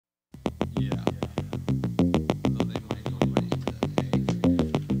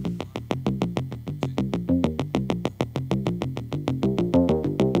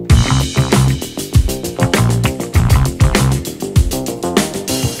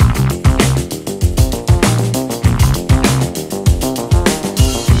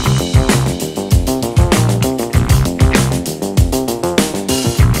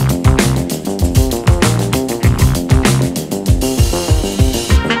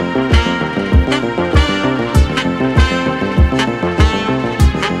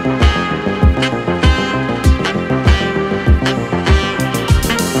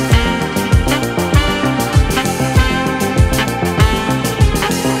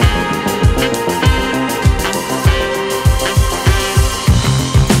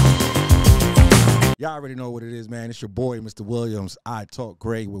Y'all already know what it is, man. It's your boy, Mr. Williams. I Talk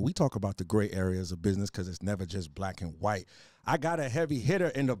Gray, where we talk about the gray areas of business because it's never just black and white. I got a heavy hitter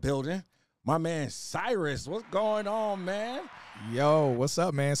in the building. My man, Cyrus. What's going on, man? Yo, what's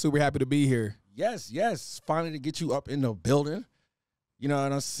up, man? Super happy to be here. Yes. Finally to get you up in the building. You know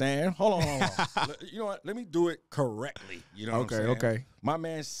what I'm saying? Hold on. You know what? Let me do it correctly. You know what I'm saying? Okay. My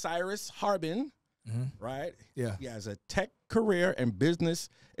man, Cyrus Harbin, right? Yeah. He has a tech career and business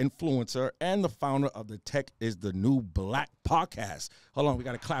influencer and the founder of the Tech is the New Black podcast. Hold on. We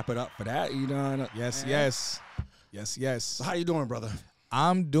got to clap it up for that. You know? Yes. So how you doing, brother?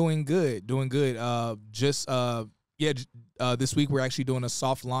 I'm doing good. This week we're actually doing a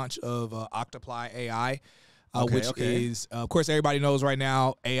soft launch of Octoply AI. Is, of course, everybody knows right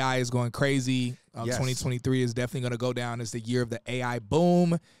now, AI is going crazy. Yes. 2023 is definitely going to go down as the year of the AI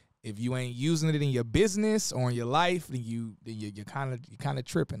boom. If you ain't using it in your business or in your life, then you're kind of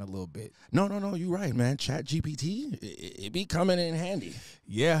tripping a little bit. No, you're right, man. Chat GPT, it be coming in handy.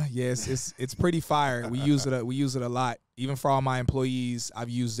 Yes, it's pretty fire. We use it a lot. Even for all my employees, I've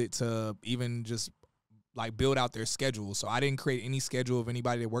used it to even just like build out their schedule. So I didn't create any schedule of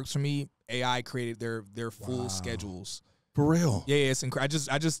anybody that works for me. AI created their full schedules. For real? Yeah, it's incredible.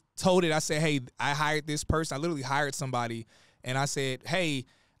 I just told it. I said, hey, I hired this person. I literally hired somebody, and I said, hey,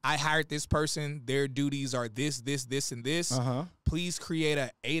 I hired this person. Their duties are this, and this. Please create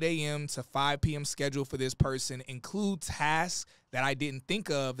a 8 a.m. to 5 p.m. schedule for this person. Include tasks that I didn't think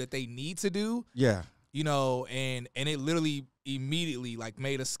of that they need to do. Yeah. You know, and it literally immediately like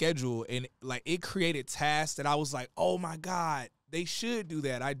made a schedule, and like it created tasks that I was like, oh my God, they should do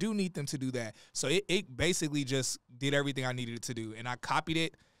that. I do need them to do that. So it basically just did everything I needed it to do. And I copied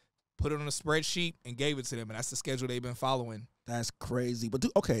it, put it on a spreadsheet, and gave it to them. And that's the schedule they've been following. That's crazy. But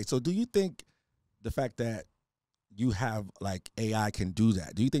so do you think the fact that you have like AI can do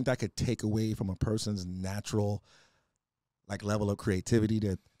that, do you think that could take away from a person's natural like level of creativity,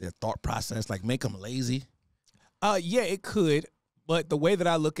 their thought process, like make them lazy? Yeah, it could. But the way that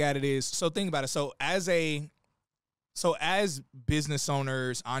I look at it is, so think about it. So as business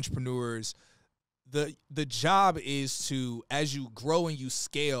owners, entrepreneurs, the job is to, as you grow and you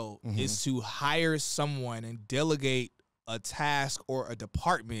scale, is to hire someone and delegate a task or a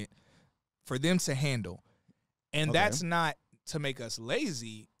department for them to handle. And that's not to make us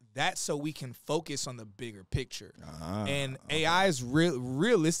lazy. That's so we can focus on the bigger picture. And AI is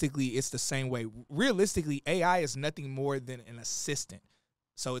realistically, it's the same way. Realistically, AI is nothing more than an assistant.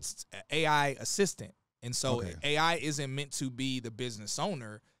 So it's an AI assistant. And so AI isn't meant to be the business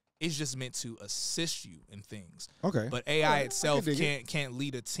owner. It's just meant to assist you in things. Okay. But AI itself can't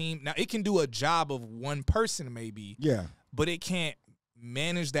lead a team. Now, it can do a job of one person maybe. Yeah. But it can't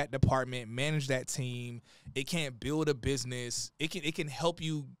manage that department, manage that team. It can't build a business. It can help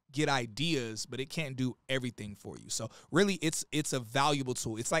you get ideas, but it can't do everything for you. So really, it's a valuable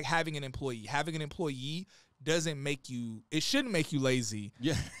tool. It's like having an employee. Having an employee it shouldn't make you lazy.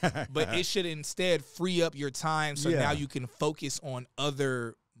 Yeah. But it should instead free up your time so now you can focus on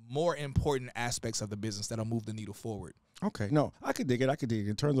other more important aspects of the business that'll move the needle forward. Okay. No, I could dig it.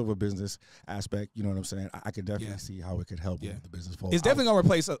 In terms of a business aspect, you know what I'm saying? I could definitely see how it could help move the business forward. It's definitely going to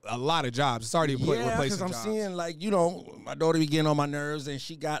replace a lot of jobs. It's already replacing jobs. Because I'm seeing, like, my daughter be getting on my nerves, and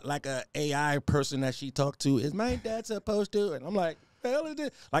she got, like, a AI person that she talked to. Is my dad supposed to? And I'm like, the hell is this?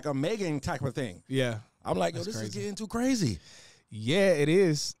 Like a Megan type of thing. Yeah. I'm like, this is getting too crazy. Yeah, it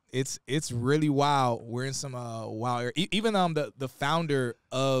is. It's really wild. We're in some wild area. Even the founder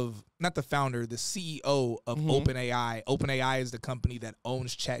of, not the founder, the CEO of OpenAI. OpenAI is the company that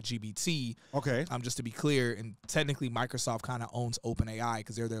owns ChatGPT. Okay. Just to be clear, and technically Microsoft kind of owns OpenAI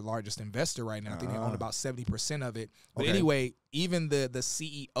because they're their largest investor right now. I think they own about 70% of it. But anyway, even the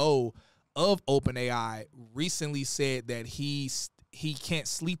CEO of OpenAI recently said that he can't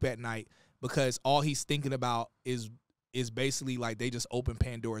sleep at night because all he's thinking about is basically like they just opened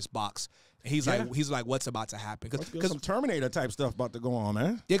Pandora's box. He's like, what's about to happen? Because some Terminator type stuff about to go on,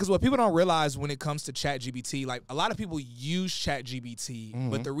 man. Yeah, because what people don't realize when it comes to ChatGPT, like a lot of people use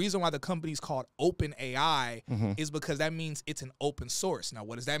ChatGPT, but the reason why the company's called OpenAI is because that means it's an open source. Now,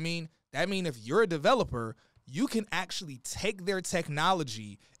 what does that mean? That means if you're a developer, you can actually take their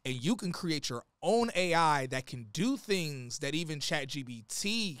technology and you can create your own AI that can do things that even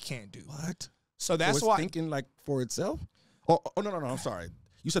ChatGPT can't do. What? So that's why thinking like for itself. Oh no! I'm sorry.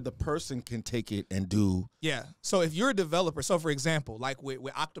 You said the person can take it and do. Yeah. So if you're a developer, so for example, like with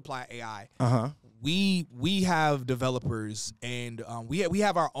Octoply AI, we have developers and we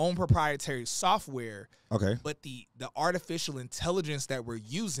have our own proprietary software. Okay. But the artificial intelligence that we're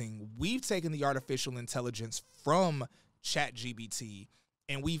using, we've taken the artificial intelligence from ChatGPT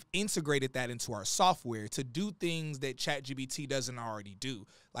And we've integrated that into our software to do things that ChatGPT doesn't already do.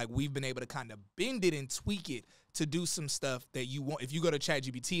 Like we've been able to kind of bend it and tweak it to do some stuff that you want. If you go to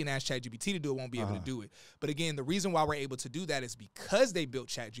ChatGPT and ask ChatGPT to do it, won't be able to do it. But again, the reason why we're able to do that is because they built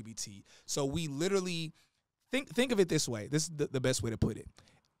ChatGPT. So we literally think of it this way. This is the best way to put it.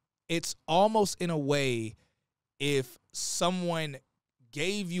 It's almost in a way if someone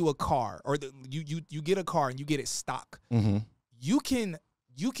gave you a car, or you get a car and you get it stock, you can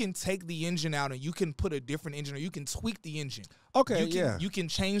take the engine out and you can put a different engine, or you can tweak the engine. Okay, You can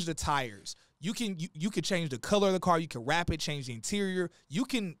change the tires. You could change the color of the car. You can wrap it, change the interior. You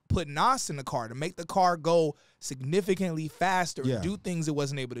can put NOS in the car to make the car go significantly faster and do things it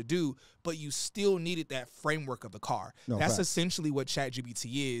wasn't able to do, but you still needed that framework of the car. That's essentially what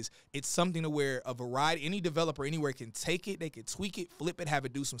ChatGPT is. It's something to where a variety, any developer anywhere can take it, they can tweak it, flip it, have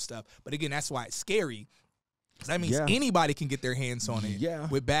it do some stuff. But again, that's why it's scary. That means anybody can get their hands on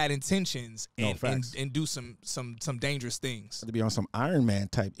it with bad intentions and do some dangerous things. To be on some Iron Man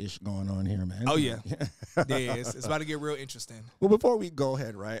type ish going on here, man. Oh yeah, it's about to get real interesting. Well, before we go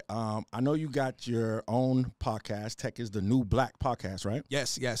ahead, right? I know you got your own podcast. Tech is the New Black podcast, right?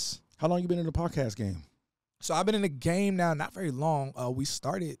 Yes. How long you been in the podcast game? So I've been in the game now, not very long. We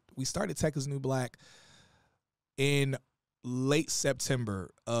started Tech is New Black in late September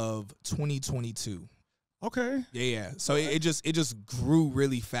of 2022. Okay. Yeah. So it just grew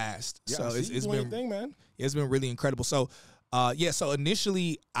really fast. Yeah, so it's been thing, man. It's been really incredible. So so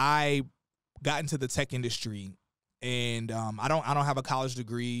initially I got into the tech industry, and I don't have a college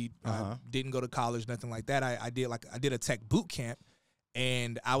degree. I didn't go to college, nothing like that. I did a tech boot camp,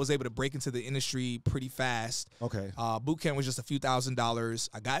 and I was able to break into the industry pretty fast. Okay. Boot camp was just a few $1,000s.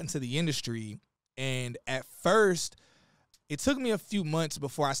 I got into the industry, and at first it took me a few months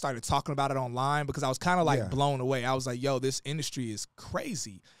before I started talking about it online, because I was kind of like blown away. I was like, yo, this industry is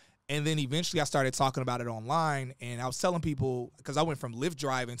crazy. And then eventually I started talking about it online, and I was telling people, because I went from Lyft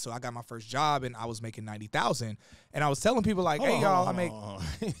driving, so I got my first job and I was making $90,000. And I was telling people like, hey, y'all, I make.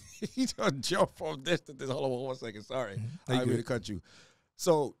 You don't jump from this to this. Hold on 1 second. Sorry. I didn't mean to cut you.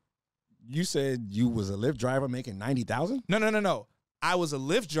 So you said you was a Lyft driver making $90,000? No. I was a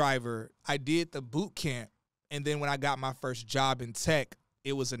Lyft driver. I did the boot camp. And then when I got my first job in tech,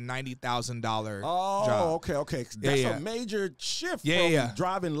 it was a $90,000 job. Oh, okay. That's a major shift from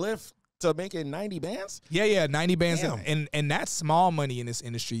driving Lyft to making 90 bands? Yeah, 90 bands. And that's small money in this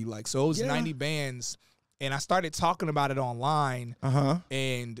industry. Like, so it was 90 bands. And I started talking about it online.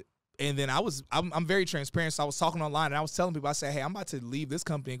 And then I'm very transparent. So I was talking online, and I was telling people, I said, hey, I'm about to leave this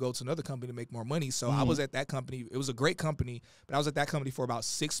company and go to another company to make more money. So I was at that company. It was a great company, but I was at that company for about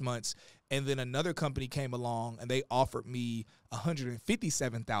 6 months. And then another company came along, and they offered me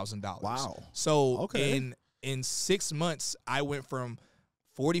 $157,000. Wow. So in 6 months, I went from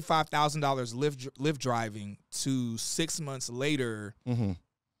 $45,000 Lyft driving to 6 months later,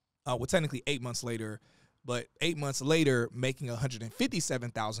 well, technically 8 months later, but 8 months later, making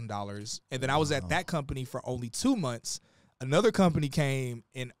 $157,000. And then I was at that company for only 2 months. Another company came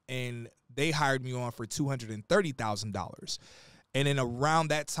and they hired me on for $230,000. And then around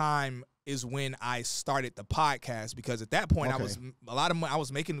that time is when I started the podcast, because at that point I was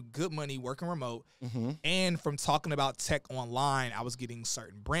making good money working remote, and from talking about tech online, I was getting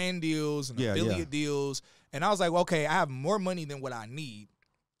certain brand deals and affiliate deals. And I was like, well, okay, I have more money than what I need.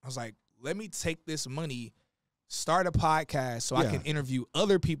 I was like, let me take this money, start a podcast so I can interview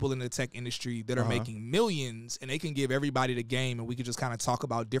other people in the tech industry that are making millions, and they can give everybody the game, and we could just kind of talk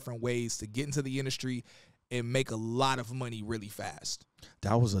about different ways to get into the industry and make a lot of money really fast.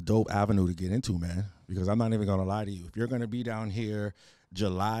 That was a dope avenue to get into, man, because I'm not even going to lie to you. If you're going to be down here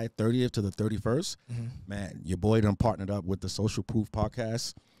July 30th to the 31st, man, your boy done partnered up with the Social Proof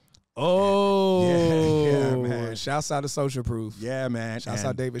podcast. Oh, yeah, man. Shouts out to Social Proof. Yeah, man. Shouts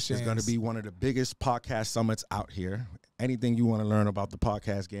out David Shands. It's going to be one of the biggest podcast summits out here. Anything you want to learn about the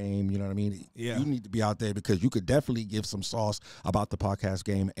podcast game, you know what I mean? Yeah. You need to be out there, because you could definitely give some sauce about the podcast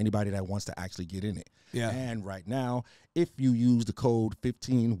game, anybody that wants to actually get in it. Yeah. And right now, if you use the code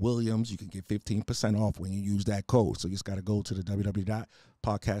 15Williams, you can get 15% off when you use that code. So you just got to go to the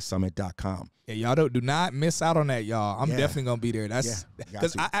www.podcastsummit.com. Yeah, y'all do not miss out on that, y'all. I'm definitely going to be there. That's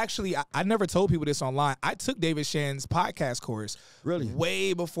because I never told people this online. I took David Shands' podcast course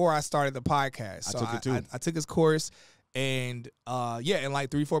way before I started the podcast. So I took it too. I took his course. And and like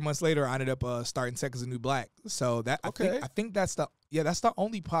 3-4 months later, I ended up starting Tech as a New Black. So that I think that's the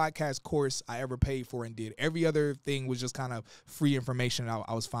only podcast course I ever paid for and did. Every other thing was just kind of free information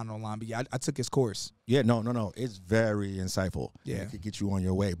I was finding online. But yeah, I took his course. Yeah, no, it's very insightful. Yeah, it could get you on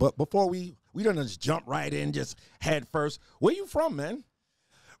your way. But before we don't just jump right in, just head first. Where you from, man?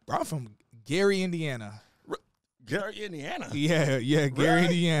 Bro, I'm from Gary, Indiana. Gary, Indiana. Yeah, Gary, Right?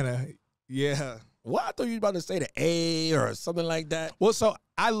 Indiana. Yeah. What? I thought you were about to say the A or something like that. Well, so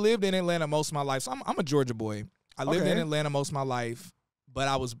I lived in Atlanta most of my life. So I'm a Georgia boy. I lived in Atlanta most of my life, but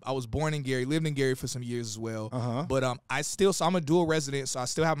I was born in Gary, lived in Gary for some years as well. But so I'm a dual resident, so I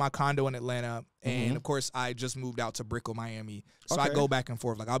still have my condo in Atlanta, and of course I just moved out to Brickell, Miami. So I go back and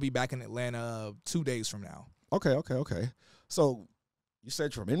forth. Like I'll be back in Atlanta 2 days from now. Okay. So you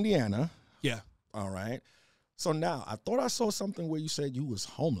said you're from Indiana. Yeah. All right. So now I thought I saw something where you said you was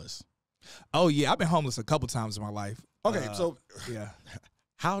homeless. Oh yeah, I've been homeless a couple times in my life. Okay, so yeah.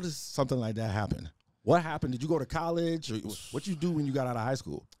 How does something like that happen? What happened? Did you go to college? Or what you do when you got out of high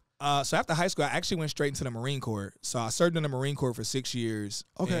school? So after high school, I actually went straight into the Marine Corps. So I served in the Marine Corps for 6 years.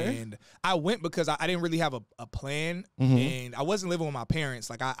 Okay. And I went because I didn't really have a plan, and I wasn't living with my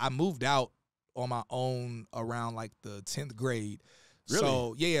parents. Like I moved out on my own around like the 10th grade. Really?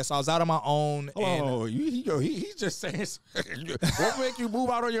 So yeah. So I was out on my own. Oh, he's just saying. What make you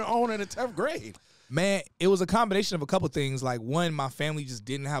move out on your own in the 10th grade? Man, it was a combination of a couple things. Like one, my family just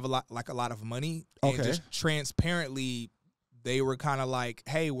didn't have a lot of money. Okay. And just transparently, they were kind of like,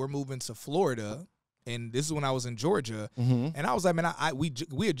 "Hey, we're moving to Florida." And this is when I was in Georgia. And I was like, man,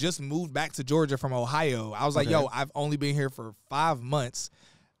 we had just moved back to Georgia from Ohio. I was like, yo, I've only been here for 5 months.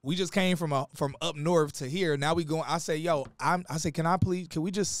 We just came from up north to here. Now we going. I say, yo, I said, can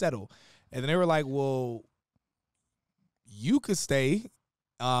we just settle? And then they were like, well, you could stay.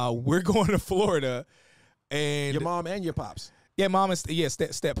 We're going to Florida. And your mom and your pops. Yeah, mom and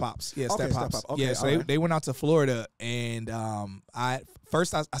step pops. Yeah, step pops. Okay, yeah, so they went out to Florida, and I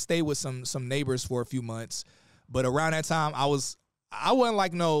stayed with some neighbors for a few months, but around that time I wasn't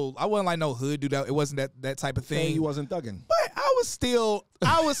like no hood dude. It wasn't that type of thing. You wasn't thugging. But I was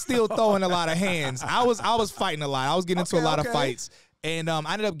still throwing a lot of hands. I was fighting a lot. I was getting into a lot of fights. And I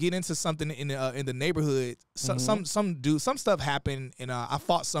ended up getting into something in the neighborhood. Some dude, some stuff happened, and I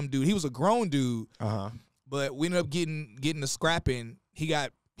fought some dude. He was a grown dude, but we ended up getting the scrapping. He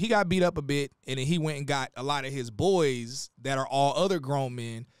got beat up a bit, and then he went and got a lot of his boys that are all other grown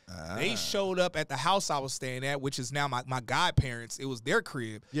men. They showed up at the house I was staying at, which is now my godparents. It was their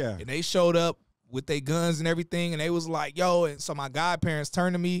crib. Yeah, and they showed up with their guns and everything, and they was like, yo, and so my godparents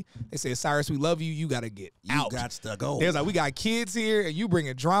turned to me. They said, Cyrus, we love you. You got to get out. You got to go. They was like, we got kids here, and you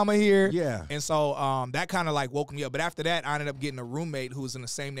bringing drama here. Yeah. And so that kind of like woke me up. But after that, I ended up getting a roommate who was in the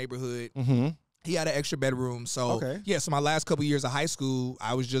same neighborhood. He had an extra bedroom. So, yeah, so my last couple years of high school,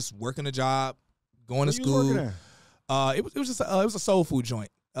 I was just working a job, going to school. It was a soul food joint.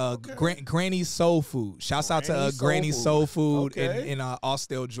 Granny's Soul Food. Shouts out to Granny's Soul Food in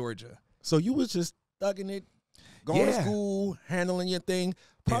Austell, Georgia. So you was just thugging it, going to school, handling your thing,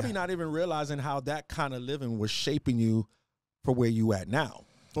 probably not even realizing how that kind of living was shaping you for where you at now.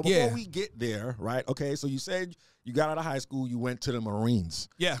 But before we get there, right? Okay, so you said you got out of high school, you went to the Marines.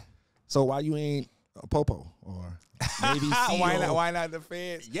 Yeah. So why you ain't a popo or maybe why not the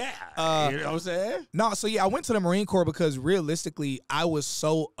feds? Yeah. You know what I'm saying? No, so yeah, I went to the Marine Corps because realistically, I was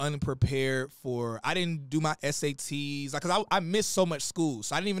so unprepared I didn't do my SATs. Like, cause I missed so much school.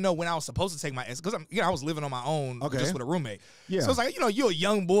 So I didn't even know when I was supposed to take my SATs. Cause I was living on my own just with a roommate. Yeah. So it's like, you're a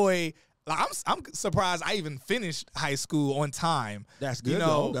young boy. Like, I'm surprised I even finished high school on time. That's good,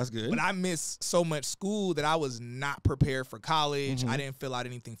 though. That's good. But I missed so much school that I was not prepared for college. I didn't fill out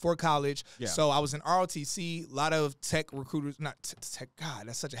anything for college. Yeah. So I was in ROTC, a lot of tech recruiters, not tech, God,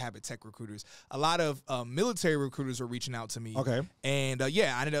 that's such a habit, tech recruiters. A lot of military recruiters were reaching out to me. Okay. And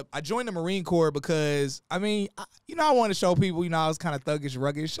I joined the Marine Corps because, I wanted to show people, I was kind of thuggish,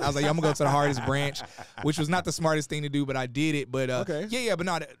 ruggish. I was like, I'm going to go to the hardest branch, which was not the smartest thing to do, but I did it. But but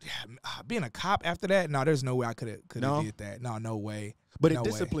no, being a cop after that, no, there's no way I could have did that. No way. But it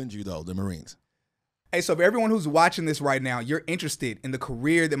disciplined you, though, the Marines. Hey, so for everyone who's watching this right now, you're interested in the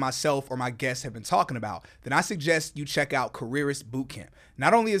career that myself or my guests have been talking about, then I suggest you check out Careerist Bootcamp.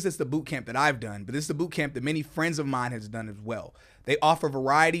 Not only is this the boot camp that I've done, but this is the boot camp that many friends of mine have done as well. They offer a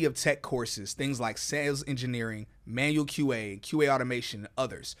variety of tech courses, things like sales engineering, manual QA, QA automation, and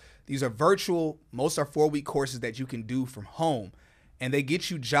others. These are virtual, most are 4-week courses that you can do from home, and they get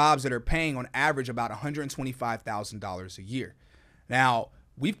you jobs that are paying on average about $125,000 a year. Now,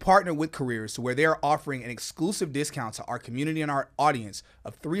 we've partnered with Careers to where they're offering an exclusive discount to our community and our audience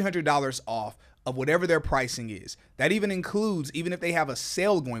of $300 off of whatever their pricing is. That even includes, even if they have a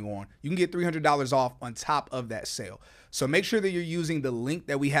sale going on, you can get $300 off on top of that sale. So make sure that you're using the link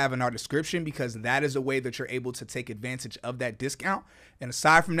that we have in our description, because that is a way that you're able to take advantage of that discount. And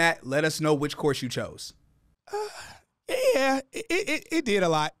aside from that, let us know which course you chose. Yeah, it did a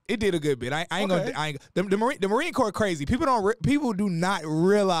lot. It did a good bit. I ain't Okay. gonna. The Marine Corps crazy. People do not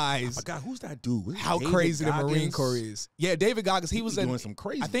realize I forgot who's that dude? Was it how David crazy the Goggins? Marine Corps is. Yeah, David Goggins. He was doing some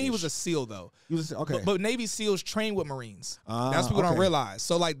crazy. I think he was a SEAL though. He was okay. But Navy SEAls train with Marines. That's what people don't okay. realize.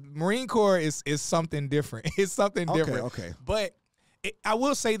 So like Marine Corps is something different. It's something different. Okay. But I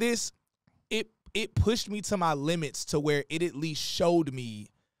will say this: it pushed me to my limits to where it at least showed me,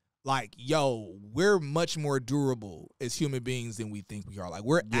 like, yo, we're much more durable as human beings than we think we are. Like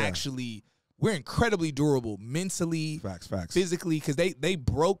we're incredibly durable mentally, Facts. physically, because they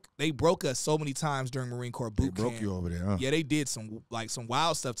broke us so many times during Marine Corps boot They broke camp. you over there, huh? Yeah, they did some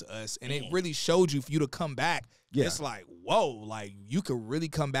wild stuff to us, and it really showed you for you to come back. Yeah. It's like, whoa, like you could really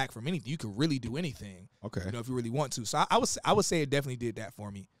come back from anything. You could really do anything. Okay. You know, if you really want to. So I would say it definitely did that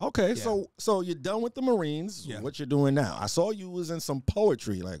for me. Okay, Yeah. so you're done with the Marines. Yeah. What you're doing now? I saw you was in some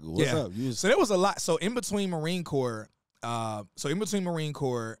poetry. Like, what's up? You was, So there was a lot. So in between Marine Corps, I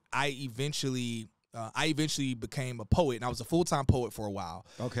eventually became a poet, and I was a full-time poet for a while.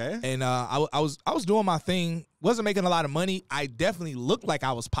 okay. And I was doing my thing, wasn't making a lot of money. I definitely looked like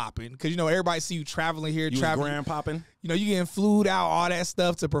I was popping because, you know, everybody see you traveling here, You was traveling. grand popping. You know, you getting flued out, all that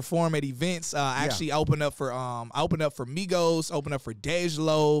stuff to perform at events. Actually, I opened up for Migos, opened up for Dej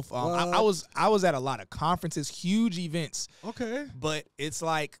Loaf. I was at a lot of conferences, huge events. Okay. But it's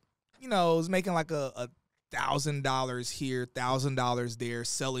like, you know, it was making like a $1,000 here, $1,000 there,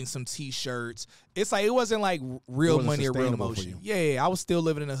 selling some T-shirts. It's like it wasn't like real wasn't money or real sustainable for emotion. you. Yeah, I was still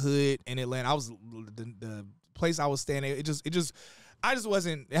living in the hood in Atlanta. I was the place I was staying at.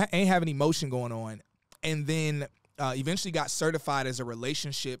 I ain't have any emotion going on. And then eventually got certified as a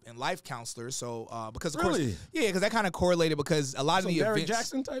relationship and life counselor. So because of Really? course, yeah, because that kind of correlated because a lot of Some the Derrick events.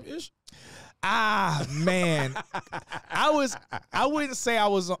 Jackson type ish. Ah, man. I wouldn't say I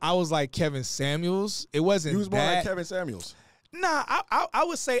was like Kevin Samuels. It wasn't You was more that. like Kevin Samuels. Nah, I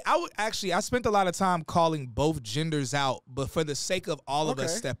would say I spent a lot of time calling both genders out, but for the sake of all of us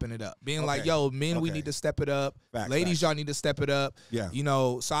Okay. stepping it up. Being Okay. like, yo, men, we Okay. need to step it up. Facts, Ladies, facts. y'all need to step it up. Yeah. You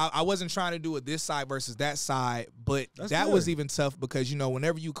know, so I wasn't trying to do it this side versus that side, but That's that good. was even tough because, you know,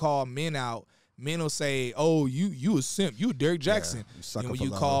 whenever you call men out, men will say, oh, you a simp, you a Derrick Jackson. you sucker And when for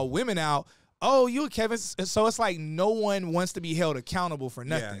you love. call women out, oh, you a Kevin. So it's like no one wants to be held accountable for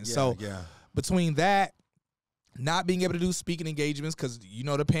nothing. Yeah, So yeah. between that, not being able to do speaking engagements because, you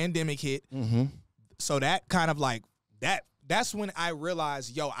know, the pandemic hit. Mm-hmm. So that kind of like that's when I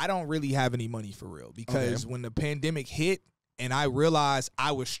realized, yo, I don't really have any money for real because when the pandemic hit and I realized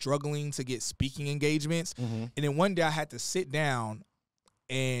I was struggling to get speaking engagements, Mm-hmm. and then one day I had to sit down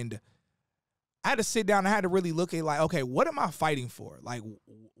and I had to really look at like, okay, what am I fighting for? Like,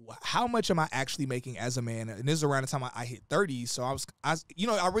 how much am I actually making as a man? And this is around the time I hit 30. So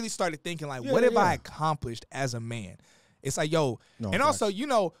I really started thinking like, what have I accomplished as a man? It's like, yo, No, and also, you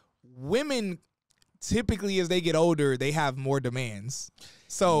know, women typically as they get older, they have more demands.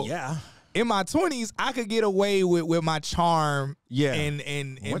 So Yeah. in my 20s, I could get away with my charm. Yeah.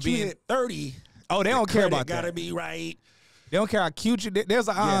 And Once being, you hit 30, oh, they don't care about gotta that. be right. They don't care how cute you. There's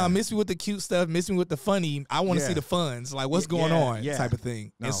like, Yeah. miss me with the cute stuff, miss me with the funny. I want to Yeah. see the funds, like what's Yeah, going yeah, on, yeah. type of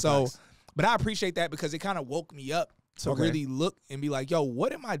thing. No, And so, facts. but I appreciate that because it kind of woke me up to Okay. really look and be like, yo,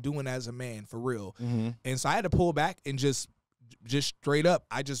 what am I doing as a man for real? Mm-hmm. And so I had to pull back and just straight up,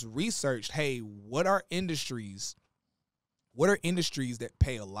 I just researched, hey, what are industries that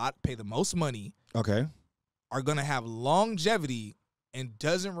pay the most money, Okay. are going to have longevity and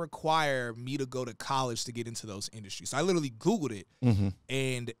doesn't require me to go to college to get into those industries. So I literally Googled it, Mm-hmm.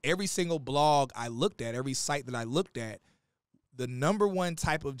 and every single blog I looked at, every site that I looked at, the number one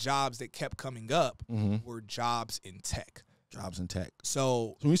type of jobs that kept coming up Mm-hmm. were jobs in tech. Jobs in tech.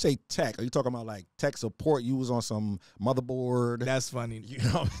 So So when you say tech, are you talking about like tech support? You was on some motherboard. that's funny. You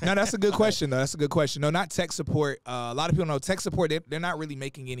know. No, that's a good question, though. That's a good question. No, not tech support. A lot of people know tech support, they're not really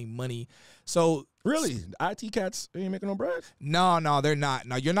making any money. So Really, IT cats ain't making no bread. no, they're not.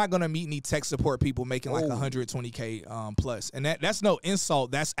 No, you're not going to meet any tech support people making like Oh. 120K plus. And that's no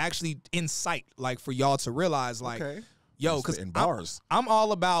insult. That's actually insight, like for y'all to realize, like, Okay. yo, because in bars. I'm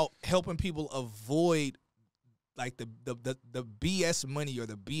all about helping people avoid like the BS money or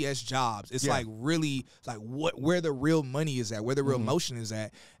the BS jobs. It's Yeah. like really like where the real money is at, where the real motion is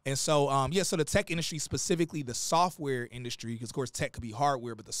at. And so so the tech industry, specifically the software industry, because of course tech could be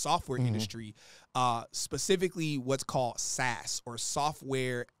hardware, but the software industry, specifically what's called SaaS or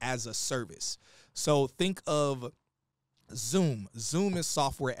software as a service. So think of Zoom. Zoom is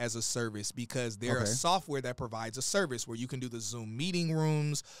software as a service because they're a Okay. software that provides a service where you can do the Zoom meeting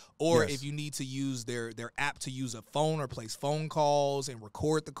rooms, or Yes. if you need to use their app to use a phone or place phone calls and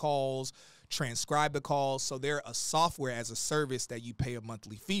record the calls, transcribe the calls. So they're a software as a service that you pay a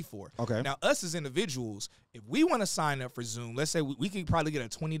monthly fee for. Okay. Now, us as individuals, if we want to sign up for Zoom, let's say we could probably get a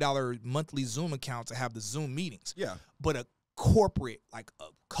 $20 monthly Zoom account to have the Zoom meetings. Yeah. But a corporate, like a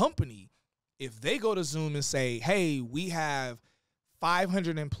company, if they go to Zoom and say, hey, we have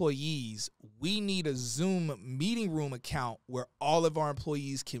 500 employees, we need a Zoom meeting room account where all of our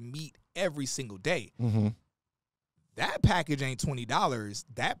employees can meet every single day. Mm-hmm. That package ain't $20.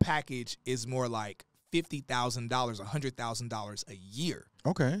 That package is more like $50,000, $100,000 a year.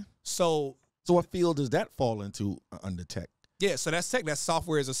 Okay. So what field does that fall into under tech? yeah, so that's tech. That's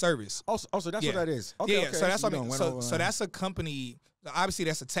software as a service. Also, that's Yeah. what that is. Okay, Yeah, okay. so that's what I mean. went over, So that's a company. Obviously,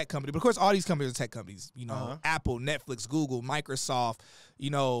 that's a tech company, but of course, all these companies are tech companies. You know, Uh-huh. Apple, Netflix, Google, Microsoft.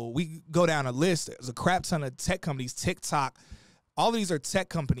 You know, we go down a list. There's a crap ton of tech companies. TikTok. All of these are tech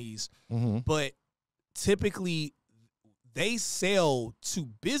companies, Mm-hmm. but typically they sell to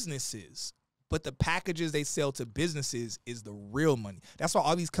businesses. But the packages they sell to businesses is the real money. That's why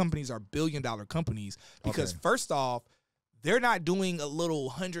all these companies are billion-dollar companies. Because Okay. first off, they're not doing a little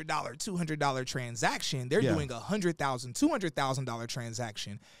 $100, $200 transaction. They're Yeah. doing a $100,000, $200,000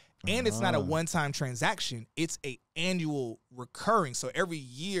 transaction, and it's not a Ah. one-time transaction. It's a annual recurring. So every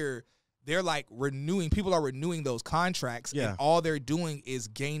year they're like renewing. People are renewing those contracts, Yeah. and all they're doing is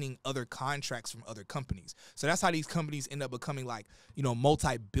gaining other contracts from other companies. So that's how these companies end up becoming like, you know,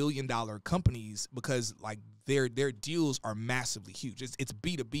 multi-billion-dollar companies because like their deals are massively huge. It's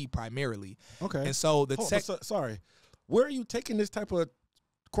B2B primarily. Okay. And so the Oh, tech. sorry. Where are you taking this type of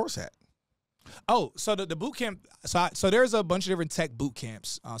course at? Oh, so the boot camp. So there's a bunch of different tech boot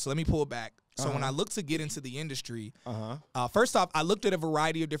camps. So let me pull it back. So when I look to get into the industry, first off, I looked at a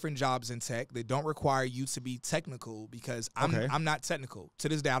variety of different jobs in tech that don't require you to be technical because I'm not technical. To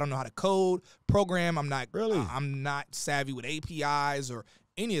this day, I don't know how to code, program. I'm not savvy with APIs or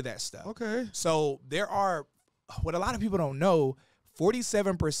any of that stuff. Okay. So there are what a lot of people don't know.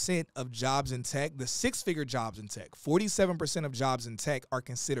 47% of jobs in tech, the six-figure jobs in tech, 47% of jobs in tech are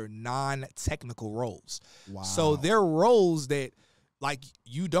considered non-technical roles. Wow. So they're roles that, like,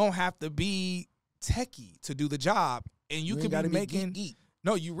 you don't have to be techie to do the job, and you could be making.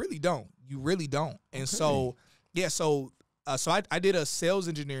 No, you really don't. You really don't. And so, yeah. So I did a sales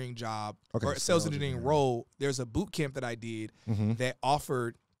engineering job or a sales engineering role. There's a boot camp that I did that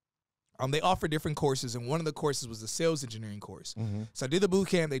offered. They offer different courses, and one of the courses was the sales engineering course. So I did the boot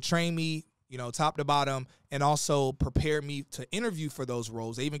camp. They trained me, you know, top to bottom, and also prepared me to interview for those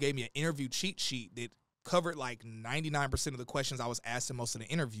roles. They even gave me an interview cheat sheet that covered like 99% of the questions I was asked in most of the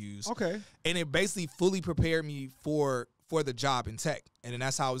interviews. Okay. And it basically fully prepared me for the job in tech. And then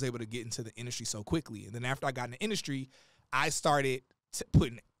that's how I was able to get into the industry so quickly. And then after I got in the industry, I started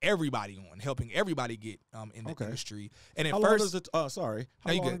putting everybody on, helping everybody get in the industry. And at How first, long does it?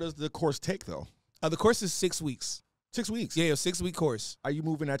 How long does the course take though? the course is 6 weeks. 6 weeks. Yeah, a 6-week course. Are you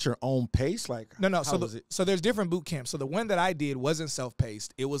moving at your own pace? Like No. how is it? So there's different boot camps. So the one that I did wasn't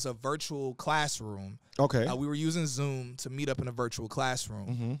self-paced. It was a virtual classroom. Okay. We were using Zoom to meet up in a virtual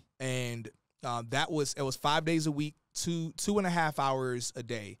classroom, and it was 5 days a week, 2.5 hours a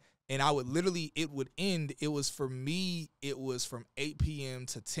day. And I would literally, it would end. It was for me. It was from 8 p.m.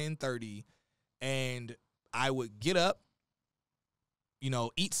 to 10:30, and I would get up, you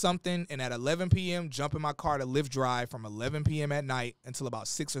know, eat something, and at 11 p.m. jump in my car to Lyft drive from 11 p.m. at night until about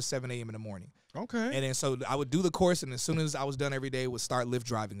 6 or 7 a.m. in the morning. Okay. And then so I would do the course, and as soon as I was done every day, would start Lyft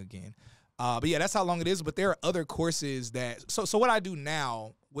driving again. But yeah, that's how long it is. But there are other courses that. So what I do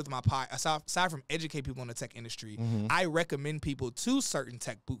now with my aside from educate people in the tech industry, I recommend people to certain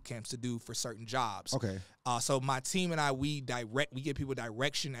tech boot camps to do for certain jobs. Okay. So my team and I, we give people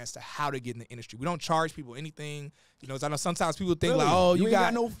direction as to how to get in the industry. We don't charge people anything. You know, 'cause I know sometimes people think like, oh, you ain't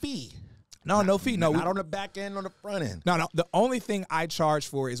got no fee. No fee. No, not on the back end, on the front end. No. The only thing I charge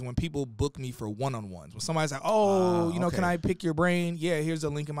for is when people book me for one-on-ones. When somebody's like, "Oh, can I pick your brain?" Yeah, here's a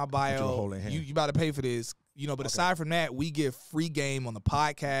link in my bio. You about to pay for this, you know. But aside from that, we give free game on the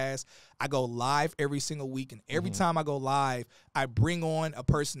podcast. I go live every single week, and every time I go live, I bring on a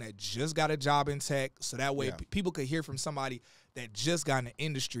person that just got a job in tech, so that way people could hear from somebody that just got in the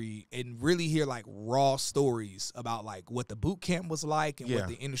industry and really hear like raw stories about like what the boot camp was like and what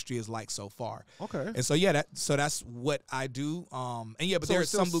the industry is like so far. Okay. And so that's what I do. And but there are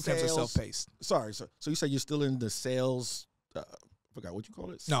some boot camps that are self-paced. Sorry, so you say you're still in the sales forgot what you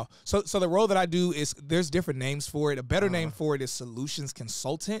call it. No. So the role that I do is there's different names for it. A better name for it is solutions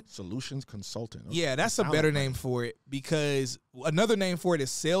consultant. Solutions consultant. Okay. Yeah, that's a better name for it because another name for it is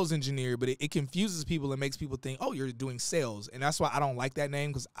sales engineer, but it confuses people and makes people think, oh, you're doing sales. And that's why I don't like that name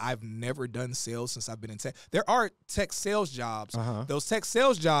because I've never done sales since I've been in tech. There are tech sales jobs. Those tech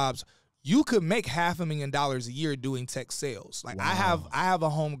sales jobs, you could make $500,000 a year doing tech sales. Like I have a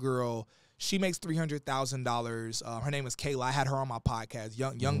homegirl. She makes $300,000. Her name is Kayla. I had her on my podcast.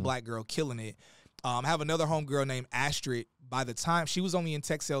 Young black girl, killing it. I have another homegirl named Astrid. By the time she was only in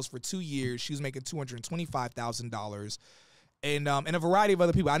tech sales for 2 years, she was making $225,000, and a variety of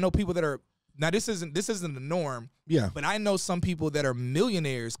other people. I know people that are now. This isn't the norm. Yeah. But I know some people that are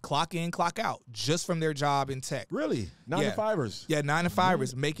millionaires, clock in, clock out, just from their job in tech. Really? 9-to-5ers? Yeah,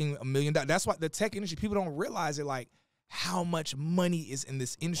 9-to-5ers making $1 million. That's why the tech industry, people don't realize it, like how much money is in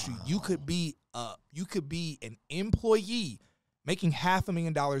this industry. Wow. You could be an employee making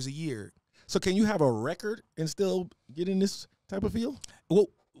 $500,000 a year. So can you have a record and still get in this type of field? Well,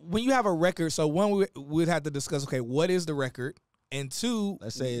 when you have a record, so one, we'd have to discuss, okay, what is the record? And two,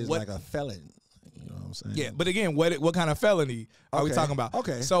 let's say it's like a felon. You know what I'm saying? Yeah, but again, what kind of felony are we talking about?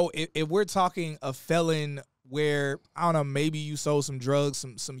 Okay. So if we're talking a felon where, I don't know, maybe you sold some drugs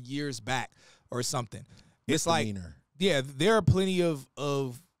some years back or something. It's like, yeah, there are plenty of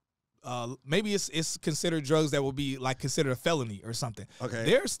maybe it's considered drugs that will be like considered a felony or something. Okay.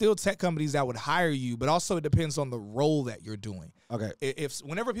 There are still tech companies that would hire you, but also it depends on the role that you're doing. Okay. If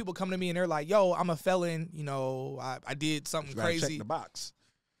whenever people come to me and they're like, yo, I'm a felon, you know, I did something crazy. Check the box.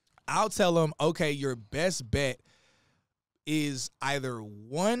 I'll tell them, okay, your best bet is either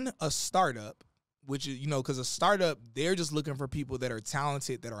one, a startup, which is, you know, because a startup, they're just looking for people that are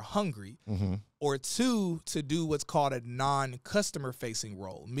talented, that are hungry, or two, to do what's called a non-customer facing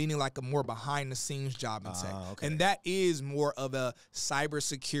role, meaning like a more behind the scenes job in tech. Okay. And that is more of a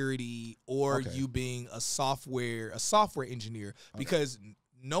cybersecurity or you being a software engineer, because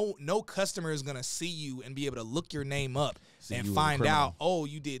no customer is going to see you and be able to look your name up and find out, oh,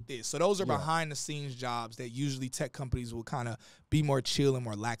 you did this. So those are behind the scenes jobs that usually tech companies will kind of be more chill and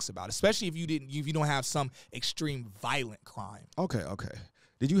more lax about, especially if you don't have some extreme violent crime. Okay.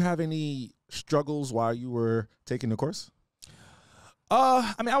 Did you have any struggles while you were taking the course?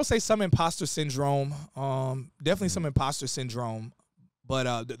 I mean, I would say some imposter syndrome. Definitely some imposter syndrome.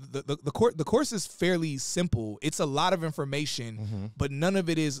 But the course is fairly simple. It's a lot of information, but none of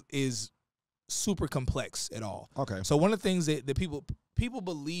it is super complex at all. Okay. So one of the things that people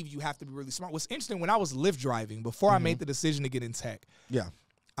believe you have to be really smart. What's interesting, when I was Lyft driving, before I made the decision to get in tech,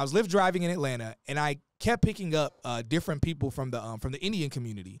 I was Lyft driving in Atlanta, and I kept picking up different people from the Indian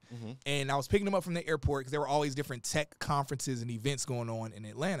community, and I was picking them up from the airport because there were always different tech conferences and events going on in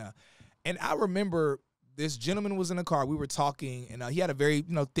Atlanta, and I remember this gentleman was in the car. We were talking, and he had a very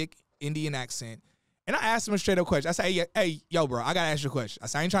thick Indian accent. And I asked him a straight up question. I said, hey, yo, bro, I gotta ask you a question. I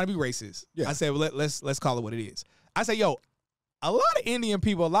said, I ain't trying to be racist. Yeah. I said, well, let's call it what it is. I said, yo, a lot of Indian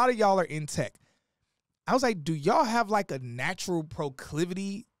people, a lot of y'all are in tech. I was like, do y'all have like a natural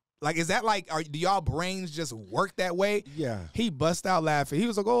proclivity? Like, is that like, do y'all brains just work that way? Yeah. He bust out laughing. He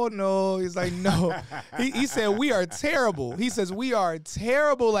was like, oh, no. He's like, no. he said, we are terrible. He says, we are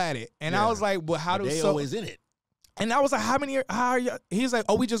terrible at it. And I was like, well, how do they always in it? And I was like, how are you? He's like,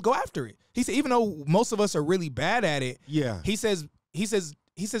 oh, we just go after it. He said, even though most of us are really bad at it. Yeah. He says,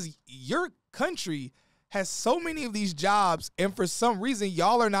 your country has so many of these jobs, and for some reason,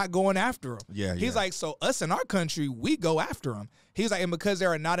 y'all are not going after them. Yeah. He's like, so us in our country, we go after them. He's like, and because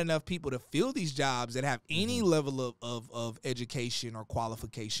there are not enough people to fill these jobs that have any level of education or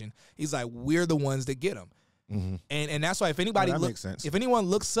qualification, he's like, we're the ones that get them. And that's why if anybody if anyone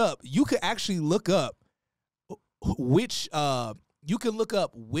looks up, you could actually look up which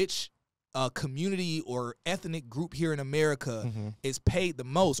community or ethnic group here in America is paid the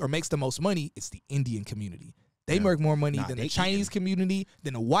most or makes the most money. It's the Indian community. They make more money than the Chinese community,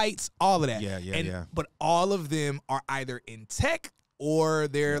 than the whites, all of that. Yeah. But all of them are either in tech or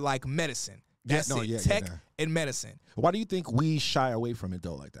they're like medicine. That's tech and medicine. Why do you think we shy away from it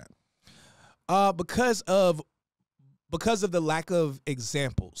though like that? Because of the lack of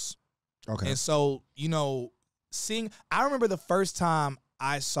examples. Okay. And so, I remember the first time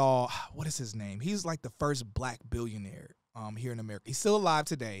I saw, what is his name? He's like the first black billionaire here in America. He's still alive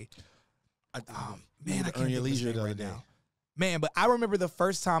today. I can't think of his name right now. Man, but I remember the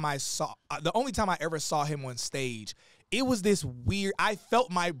first time the only time I ever saw him on stage, it was this weird, I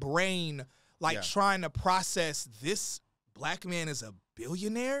felt my brain trying to process this black man is a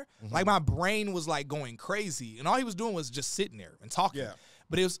billionaire. Like my brain was like going crazy, and all he was doing was just sitting there and talking. Yeah.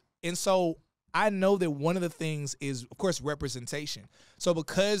 But and so I know that one of the things is, of course, representation. So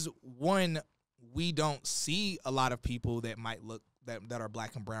because one, we don't see a lot of people that might look that are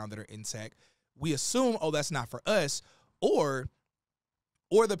black and brown that are in tech, we assume, oh, that's not for us, or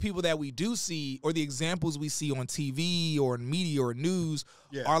the people that we do see, or the examples we see on TV or in media or news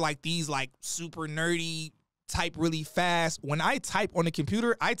are like these like super nerdy type really fast. When I type on the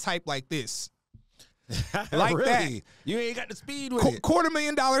computer, I type like this. Like really? that. You ain't got the speed with it.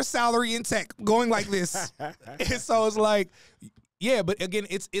 $250,000 salary in tech, going like this. And so it's like, yeah, but again,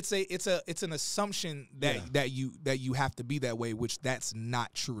 it's an assumption that you have to be that way, which that's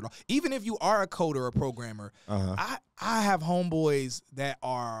not true at all. Even if you are a coder or a programmer, I have homeboys that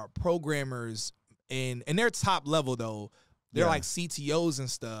are programmers and they're top level though. They're like CTOs and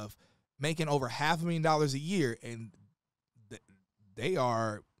stuff, making over $500,000 a year, and they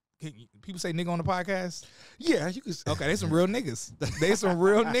are. People say nigga on the podcast? Yeah, you can. Okay, they some real niggas. They some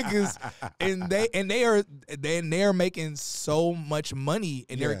real niggas, and they're making so much money,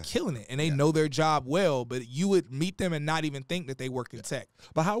 and they're killing it, and they know their job well. But you would meet them and not even think that they work in tech.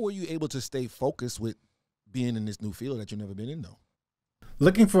 But how were you able to stay focused with being in this new field that you've never been in though?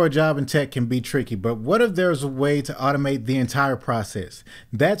 Looking for a job in tech can be tricky, but what if there's a way to automate the entire process?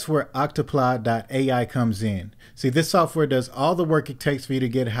 That's where Octoply.ai comes in. See, this software does all the work it takes for you to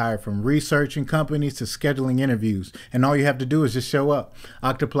get hired, from researching companies to scheduling interviews, and all you have to do is just show up.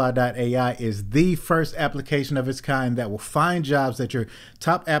 Octoply.ai is the first application of its kind that will find jobs that you're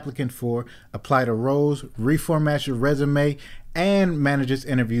top applicant for, apply to roles, reformat your resume, and manages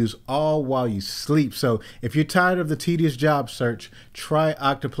interviews all while you sleep. So if you're tired of the tedious job search, try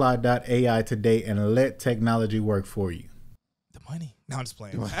Octoply.ai today and let technology work for you. The money. No, I'm just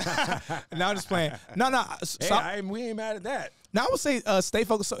playing. No, I'm just playing. No. So, Hey, we ain't mad at that. now I would say stay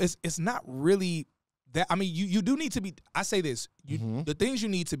focused. So it's not really that. I mean, you do need to be. I say this. The things you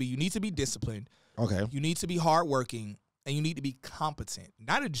need to be disciplined. Okay. You need to be hardworking, and you need to be competent.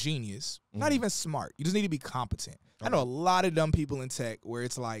 Not a genius, not even smart. You just need to be competent. I know a lot of dumb people in tech where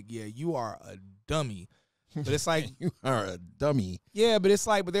it's like, yeah, you are a dummy. But it's like, you are a dummy. yeah, but it's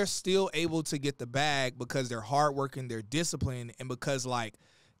like, but they're still able to get the bag because they're hardworking, they're disciplined, and because like,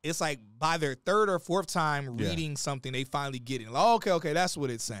 it's like by their third or fourth time reading something, they finally get it. Like, okay, that's what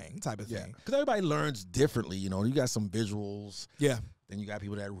it's saying, type of thing. Because everybody learns differently. You know, you got some visuals. Yeah. Then you got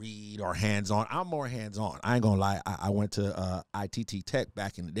people that read or hands-on. I'm more hands-on. I ain't gonna lie. I went to ITT Tech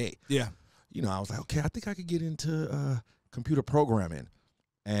back in the day. Yeah. You know, I was like, okay, I think I could get into computer programming.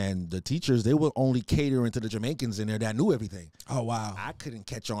 And the teachers, they were only catering to the Jamaicans in there that knew everything. Oh, wow. I couldn't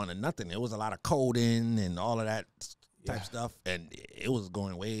catch on to nothing. There was a lot of coding and all of that type stuff, and it was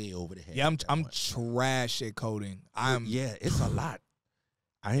going way over the head. Yeah, I'm trash at coding. Yeah, it's a lot.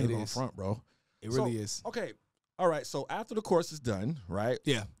 I ain't going front, bro. It really is. Okay, all right. So after the course is done, right?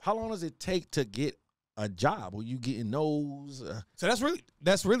 Yeah. How long does it take to get a job? Will you getting no's? So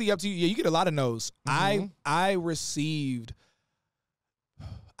that's really up to you. Yeah, you get a lot of no's. I received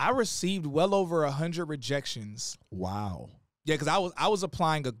well over 100 rejections. Wow. Yeah, because I was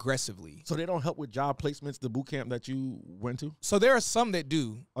applying aggressively. So they don't help with job placements, the boot camp that you went to? So there are some that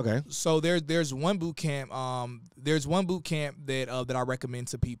do. Okay. So there's one boot camp. There's one boot camp that I recommend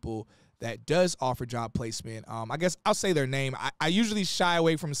to people that does offer job placement. I guess I'll say their name. I usually shy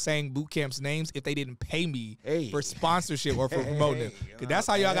away from saying boot camps' names if they didn't pay me for sponsorship or for promoting them. Because that's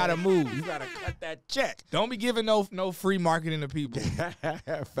how y'all got to move. You got to cut that check. Don't be giving no free marketing to people.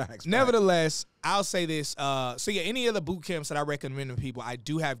 Facts. Nevertheless, I'll say this. So yeah, any of the boot camps that I recommend to people, I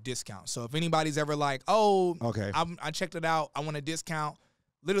do have discounts. So if anybody's ever like, oh, okay, I checked it out, I want a discount,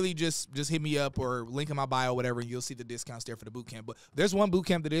 literally just hit me up or link in my bio or whatever, and you'll see the discounts there for the boot camp. But there's one boot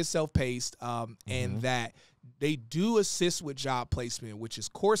camp that is self-paced, and that they do assist with job placement, which is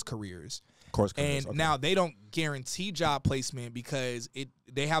Course Careers. And now they don't guarantee job placement because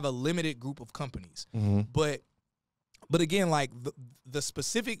they have a limited group of companies. But again, like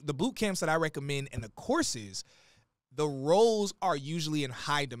the boot camps that I recommend and the courses, the roles are usually in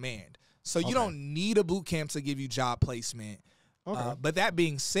high demand. So you don't need a boot camp to give you job placement. But that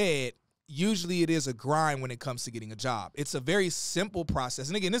being said, usually it is a grind when it comes to getting a job. It's a very simple process.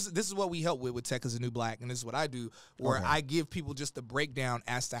 And again, this is what we help with Tech is the New Black, and this is what I do, where I give people just a breakdown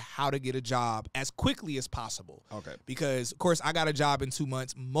as to how to get a job as quickly as possible. Because, of course, I got a job in 2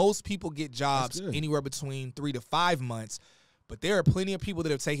 months. Most people get jobs anywhere between 3 to 5 months. But there are plenty of people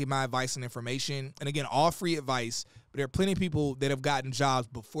that have taken my advice and information. And again, all free advice. But there are plenty of people that have gotten jobs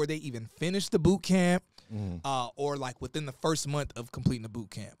before they even finish the boot camp. Or like within the first month of completing the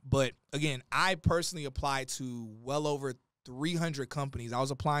boot camp. But again, I personally applied to well over 300 companies. I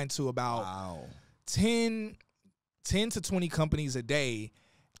was applying to about 10 to 20 companies a day.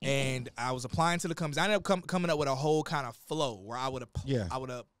 And I was applying to the companies. I ended up coming up with a whole kind of flow where I would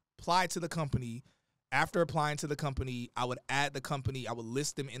apply to the company. After applying to the company, I would add the company. I would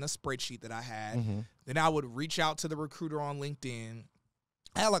list them in a spreadsheet that I had. Then I would reach out to the recruiter on LinkedIn.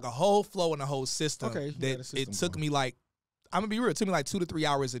 I had like a whole flow and a whole system that it took me like, I'm going to be real, it took me like 2 to 3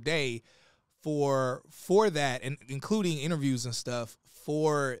 hours a day for that, and including interviews and stuff,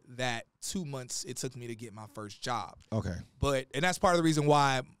 for that 2 months it took me to get my first job. Okay. And that's part of the reason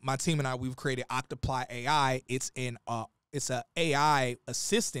why my team and I, we've created Octoply AI. It's a AI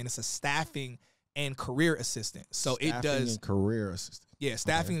assistant. It's a staffing and career assistant. So Staffing it does and career assistant. Yeah,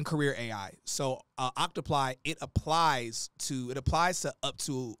 staffing and career AI. So Octoply, it applies to up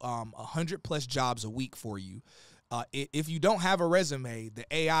to 100+ jobs a week for you. If you don't have a resume, the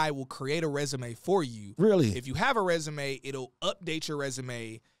AI will create a resume for you. Really? If you have a resume, it'll update your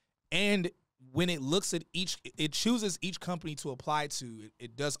resume, and when it looks at it chooses each company to apply to.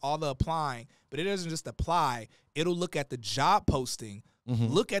 It does all the applying, but it doesn't just apply. It'll look at the job posting.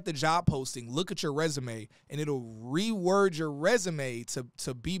 Look at the job posting, look at your resume, and it'll reword your resume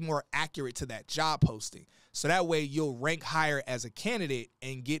to be more accurate to that job posting. So that way you'll rank higher as a candidate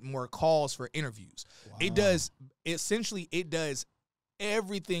and get more calls for interviews. Wow. It does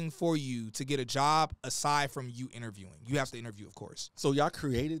everything for you to get a job aside from you interviewing. You have to interview, of course. So y'all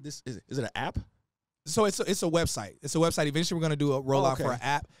created this, is it an app? So it's a website. It's a website. Eventually, we're gonna do a rollout for an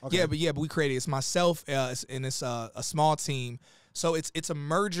app. Okay. Yeah, but we created it. It's myself, and it's a small team. So it's a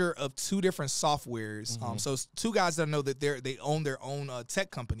merger of two different softwares. So it's two guys that I know that they own their own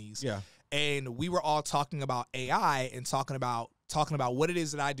tech companies. Yeah. And we were all talking about AI and talking about what it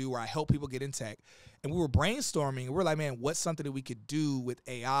is that I do, where I help people get in tech. And we were brainstorming. We were like, man, what's something that we could do with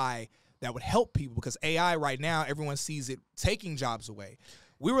AI that would help people? Because AI right now, everyone sees it taking jobs away.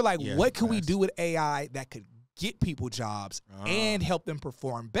 We were like, what could we do with AI that could get people jobs and help them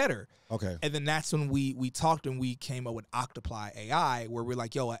perform better? Okay. And then that's when we talked and we came up with Octoply AI, where we're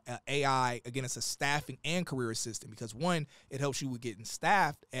like, yo, AI, again, it's a staffing and career assistant, because one, it helps you with getting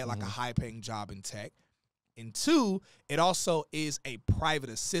staffed at like a high paying job in tech. And two, it also is a private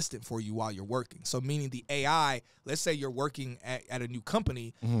assistant for you while you're working. So meaning the AI, let's say you're working at a new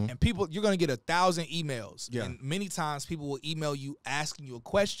company and you're going to get 1,000 emails. Yeah. And many times people will email you asking you a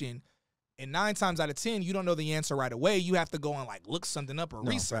question, and 9 times out of 10, you don't know the answer right away. You have to go and like look something up or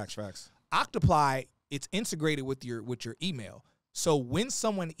research. Facts. Octoply, it's integrated with your email. So when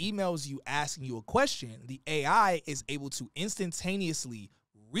someone emails you asking you a question, the AI is able to instantaneously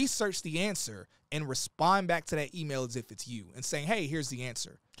research the answer and respond back to that email as if it's you and saying, hey, here's the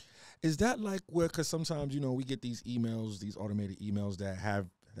answer. Is that like where, because sometimes, we get these emails, these automated emails that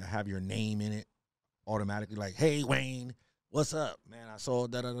have your name in it automatically, like, hey, Wayne, what's up, man? I saw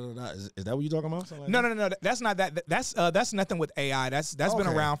da da da da. Is that what you're talking about? Like No. That's not that. That's nothing with AI. That's been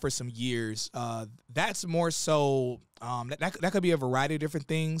around for some years. That's more so. That could be a variety of different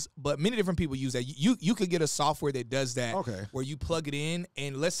things, but many different people use that. You could get a software that does that. Okay. Where you plug it in,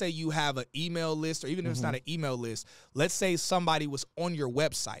 and let's say you have an email list, or even if it's not an email list, let's say somebody was on your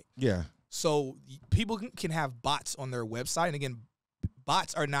website. Yeah. So people can have bots on their website, and again,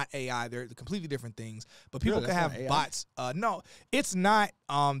 bots are not AI. They're completely different things. But people can have bots. No, it's not.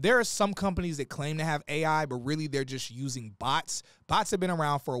 There are some companies that claim to have AI, but really they're just using bots. Bots have been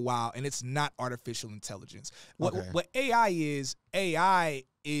around for a while, and it's not artificial intelligence. What AI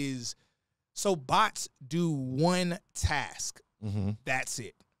is, so bots do one task. That's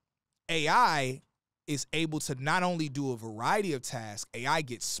it. AI is able to not only do a variety of tasks, AI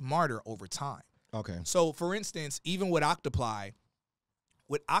gets smarter over time. Okay. So, for instance, even with Octoply,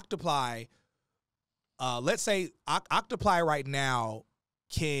 let's say Octoply right now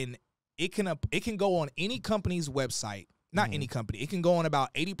can go on any company's website, not any company. It can go on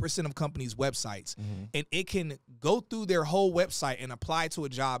about 80% of companies' websites, and it can go through their whole website and apply to a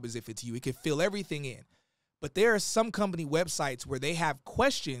job as if it's you. It can fill everything in. But there are some company websites where they have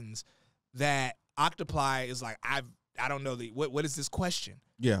questions that Octoply is like, I don't know what is this question?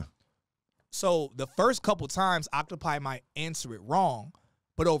 Yeah. So the first couple times Octoply might answer it wrong,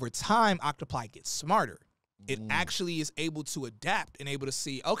 but over time Octoply gets smarter. It actually is able to adapt and able to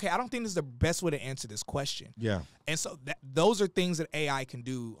see, okay, I don't think this is the best way to answer this question. Yeah. And so those are things that AI can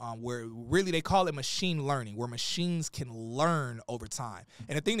do, where really they call it machine learning, where machines can learn over time.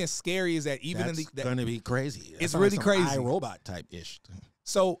 And the thing that's scary is that even that's going to be crazy. It's really crazy. iRobot type ish.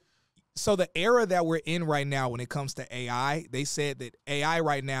 So the era that we're in right now when it comes to AI, they said that AI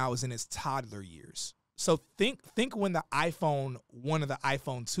right now is in its toddler years. So think when the iPhone 1 or the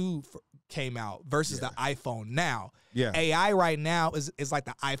iPhone 2 came out versus the iPhone now. Yeah. AI right now is like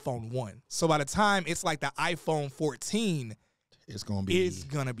the iPhone 1. So by the time it's like the iPhone 14, it's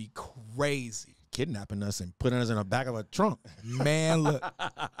gonna be crazy. Kidnapping us and putting us in the back of a trunk. Man, look.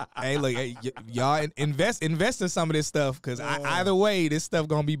 Hey, y'all invest in some of this stuff, because either way, this stuff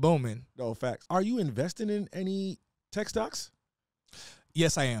gonna be booming. No, facts. Are you investing in any tech stocks?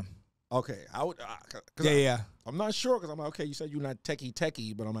 Yes, I am. Okay, I would. Yeah. I'm not sure because I'm like, okay, you said you're not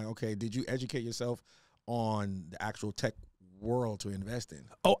techie, but I'm like, okay, did you educate yourself on the actual tech world to invest in?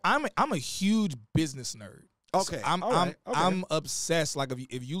 Oh, I'm a huge business nerd. Okay, So I'm obsessed. Like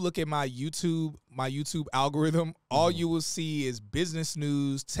if you look at my YouTube algorithm, all you will see is business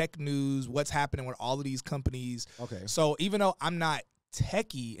news, tech news, what's happening with all of these companies. Okay. So even though I'm not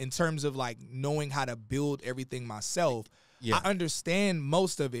techie in terms of like knowing how to build everything myself, Yeah. I understand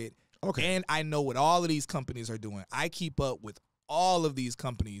most of it. Okay. And I know what all of these companies are doing. I keep up with all of these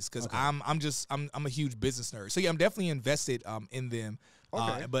companies because Okay. I'm a huge business nerd. So yeah, I'm definitely invested in them.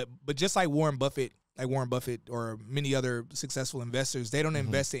 Okay. But just like Warren Buffett or many other successful investors, they don't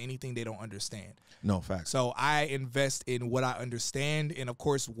invest in anything they don't understand. No, facts. So I invest in what I understand and of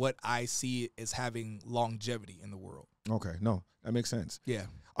course what I see as having longevity in the world. Okay, no, that makes sense. Yeah.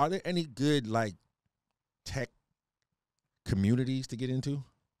 Are there any good like tech communities to get into?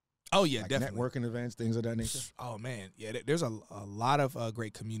 Oh yeah, Like definitely. networking events, things of that nature. Oh man, yeah. There's a lot of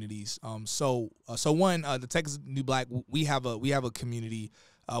great communities. So one, the Texas New Black, we have a community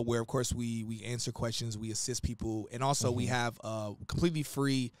where of course we answer questions, we assist people, and also we have a completely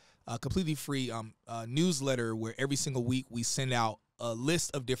free newsletter where every single week we send out a list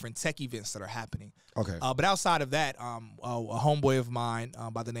of different tech events that are happening. Okay. But outside of that, a homeboy of mine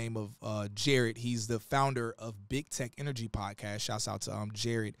by the name of Jared, he's the founder of Big Tech Energy Podcast. Shouts out to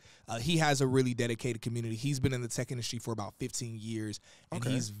Jared. He has a really dedicated community. He's been in the tech industry for about 15 years, and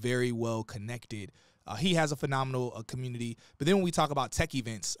he's very well connected. He has a phenomenal community. But then when we talk about tech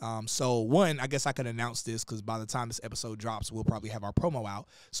events, so one, I guess I could announce this because by the time this episode drops, we'll probably have our promo out.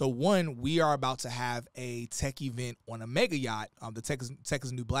 So one, we are about to have a tech event on a mega yacht. The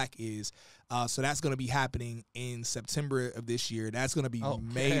Texas New Black is. So that's going to be happening in September of this year. That's going to be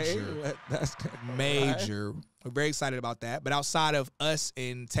major. That's major. We're very excited about that. But outside of us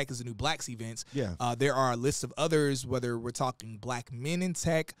and Tech is the New Blacks events, there are a list of others, whether we're talking Black Men in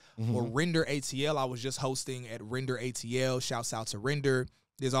Tech or Render ATL. I was just hosting at Render ATL. Shouts out to Render.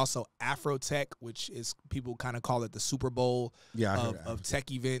 There's also Afro Tech, which is people kind of call it the Super Bowl of tech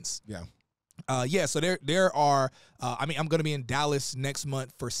events. Yeah. So there are. I'm going to be in Dallas next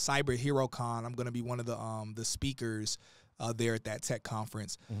month for Cyber Hero Con. I'm going to be one of the speakers there at that tech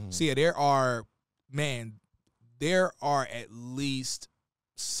conference. So yeah, there are at least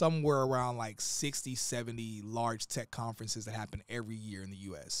somewhere around like 60, 70 large tech conferences that happen every year in the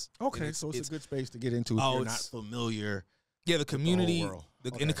U.S. Okay, so it's a good space to get into if you're not familiar. Yeah, the community,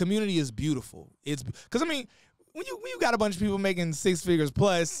 and the community is beautiful. It's because when you got a bunch of people making six figures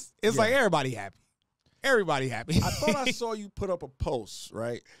plus, it's like everybody happy. Everybody happy. I thought I saw you put up a post,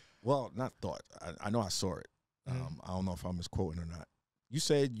 right? Well, not thought. I know I saw it. I don't know if I'm misquoting or not. You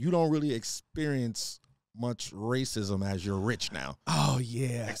said you don't really experience much racism as you're rich now. Oh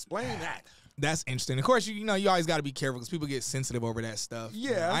yeah. Explain that. That's interesting. Of course, you always got to be careful because people get sensitive over that stuff.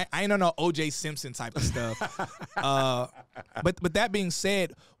 Yeah, I ain't on no O.J. Simpson type of stuff. But that being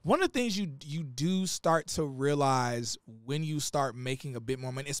said, one of the things you do start to realize when you start making a bit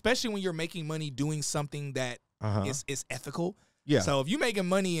more money, especially when you're making money doing something that is ethical. Yeah. So if you're making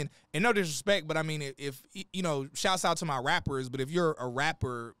money, and no disrespect, but I mean, if shouts out to my rappers, but if you're a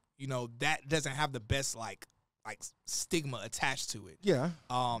rapper, that doesn't have the best like stigma attached to it. Yeah.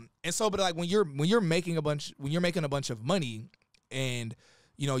 And so, but like when you're making a bunch of money, and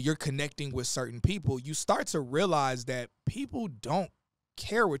you're connecting with certain people, you start to realize that people don't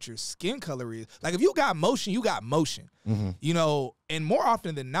care what your skin color is. Like if you got motion, you got motion. And more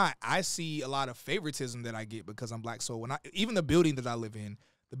often than not, I see a lot of favoritism that I get because I'm Black. So when even the building that I live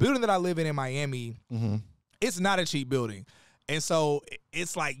in in Miami, it's not a cheap building. And so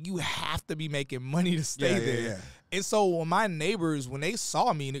it's like you have to be making money to stay there. Yeah. And so when my neighbors, when they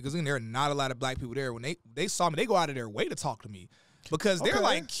saw me, because there are not a lot of Black people there, when they saw me, they go out of their way to talk to me. Because they're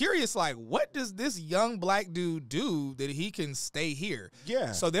like curious, like, what does this young Black dude do that he can stay here?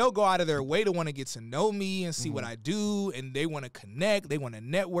 Yeah. So they'll go out of their way to want to get to know me and see what I do. And they want to connect. They want to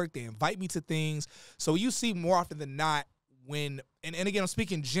network. They invite me to things. So you see more often than not when, and again, I'm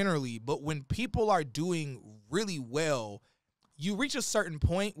speaking generally, but when people are doing really well, you reach a certain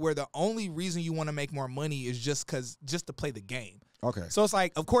point where the only reason you want to make more money is just to play the game. Okay. So it's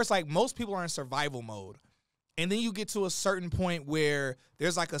like, of course, like most people are in survival mode. And then you get to a certain point where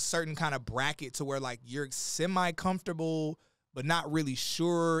there's like a certain kind of bracket to where like you're semi-comfortable, but not really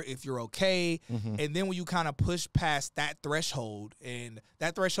sure if you're okay. And then when you kind of push past that threshold, and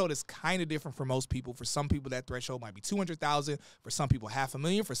that threshold is kind of different for most people. For some people, that threshold might be 200,000. For some people,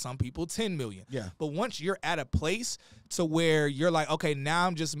 500,000. For some people, 10 million. Yeah. But once you're at a place to where you're like, okay, now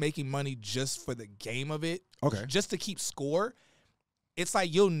I'm just making money just for the game of it. Okay. Just to keep score. it's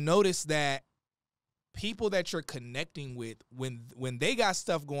like you'll notice that people that you're connecting with, when they got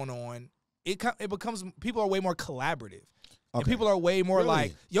stuff going on, it becomes, people are way more collaborative. And people are way more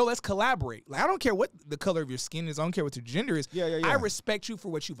like, yo, let's collaborate. Like, I don't care what the color of your skin is. I don't care what your gender is. I respect you for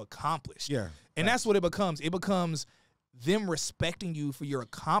what you've accomplished. And that's what it becomes. It becomes them respecting you for your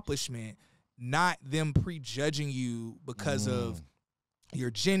accomplishment, not them prejudging you because of your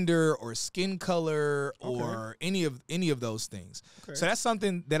gender or skin color or any of those things. So that's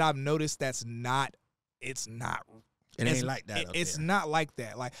something that I've noticed that's not, it ain't like that. It's not like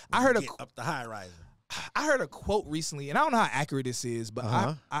that. Like, I heard up the high riser. I heard a quote recently, and I don't know how accurate this is, but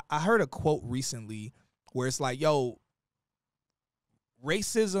I heard a quote recently where it's like, yo,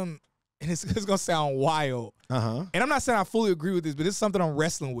 racism, and it's going to sound wild, and I'm not saying I fully agree with this, but it's something I'm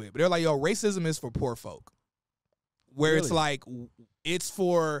wrestling with. But they're like, yo, racism is for poor folk. Where it's like, it's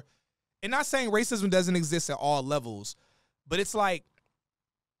for, and not saying racism doesn't exist at all levels, but it's like,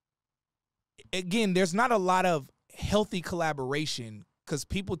 again, there's not a lot of healthy collaboration because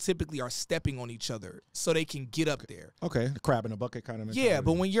people typically are stepping on each other so they can get up there. Okay, the crab in a bucket kind of mentality. Yeah,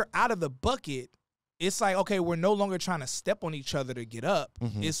 but when you're out of the bucket, it's like, okay, we're no longer trying to step on each other to get up.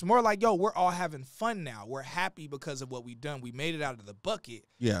 It's more like, yo, we're all having fun now. We're happy because of what we've done. We made it out of the bucket.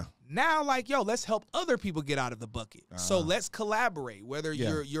 Yeah. Now, like, yo, let's help other people get out of the bucket. So let's collaborate. Whether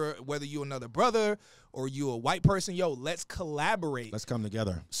you're another brother or you a white person, yo, let's collaborate. Let's come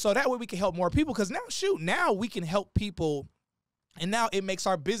together. So that way we can help more people. Because now we can help people. And now it makes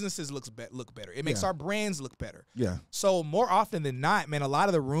our businesses look better. It makes our brands look better. Yeah. So more often than not, man, a lot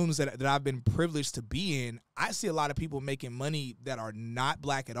of the rooms that I've been privileged to be in, I see a lot of people making money that are not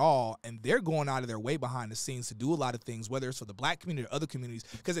black at all, and they're going out of their way behind the scenes to do a lot of things, whether it's for the black community or other communities,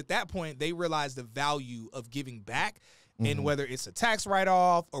 because at that point, they realize the value of giving back. And whether it's a tax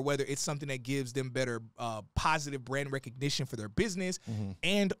write-off or whether it's something that gives them better positive brand recognition for their business,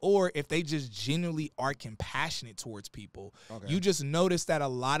 and or if they just genuinely are compassionate towards people, you just notice that a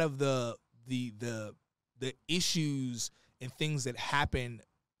lot of the issues and things that happen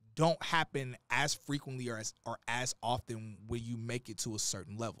don't happen as frequently or as often when you make it to a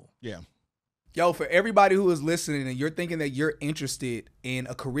certain level. Yeah. Yo, for everybody who is listening and you're thinking that you're interested in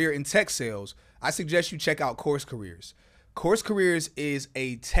a career in tech sales, I suggest you check out Course Careers. Course Careers is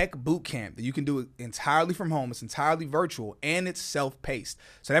a tech boot camp that you can do entirely from home. It's entirely virtual and it's self-paced.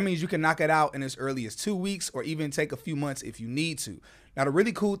 So that means you can knock it out in as early as 2 weeks or even take a few months if you need to. Now, the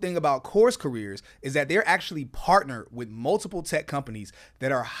really cool thing about Course Careers is that they're actually partnered with multiple tech companies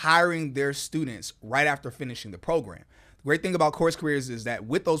that are hiring their students right after finishing the program. The great thing about Course Careers is that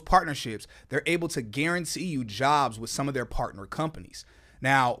with those partnerships, they're able to guarantee you jobs with some of their partner companies.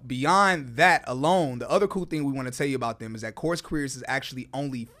 Now, beyond that alone, the other cool thing we want to tell you about them is that Course Careers is actually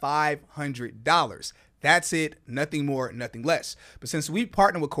only $500. That's it, nothing more, nothing less. But since we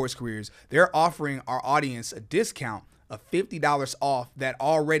partner with Course Careers, they're offering our audience a discount of $50 off that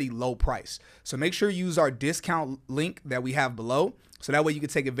already low price. So make sure you use our discount link that we have below, so that way you can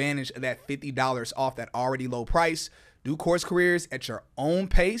take advantage of that $50 off that already low price. Do Course Careers at your own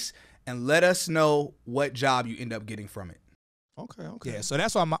pace and let us know what job you end up getting from it. Okay. Yeah, so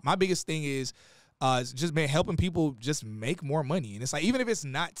that's why my biggest thing is just helping people just make more money. And it's like, even if it's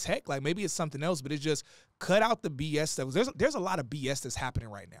not tech, like maybe it's something else, but it's just cut out the BS stuff. There's a lot of BS that's happening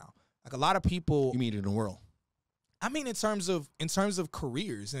right now. Like a lot of people. You mean in the world? I mean, in terms of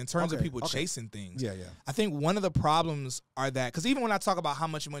careers and in terms of people chasing things. Yeah. I think one of the problems are that, because even when I talk about how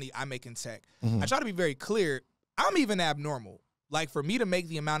much money I make in tech, I try to be very clear. I'm even abnormal. Like, for me to make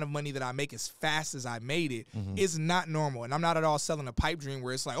the amount of money that I make as fast as I made it is not normal. And I'm not at all selling a pipe dream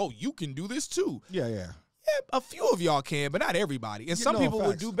where it's like, oh, you can do this too. Yeah, a few of y'all can, but not everybody. And some people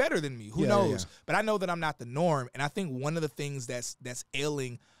will do better than me. Who knows? Yeah. But I know that I'm not the norm. And I think one of the things that's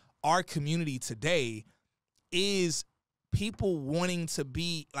ailing our community today is people wanting to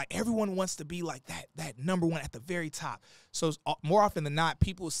be, like, everyone wants to be like that number one at the very top. So more often than not,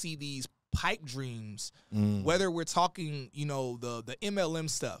 people see these pipe dreams, whether we're talking, the MLM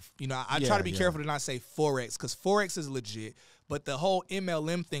stuff. I try to be careful to not say Forex, because Forex is legit, but the whole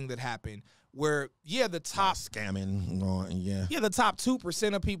MLM thing that happened where, the top scamming, the top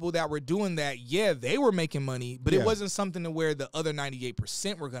 2% of people that were doing that, they were making money, but it wasn't something to where the other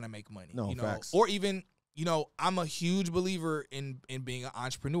 98% were going to make money. Facts. Or even, I'm a huge believer in being an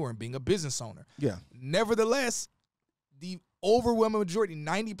entrepreneur and being a business owner. Yeah. Nevertheless, the overwhelming majority,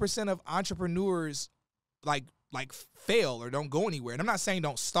 90% of entrepreneurs like fail or don't go anywhere. And I'm not saying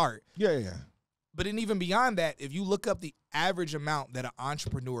don't start. Yeah. But then even beyond that, if you look up the average amount that an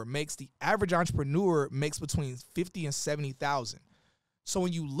entrepreneur makes, the average entrepreneur makes between $50,000 and $70,000. So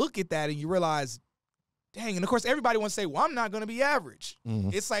when you look at that and you realize dang. And of course, everybody wants to say, well, I'm not going to be average.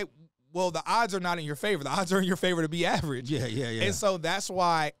 It's like, well, the odds are not in your favor. The odds are in your favor to be average. Yeah. And so that's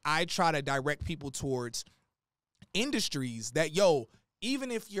why I try to direct people towards industries that,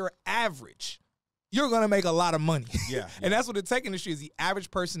 even if you're average, you're going to make a lot of money. Yeah. And that's what the tech industry is. The average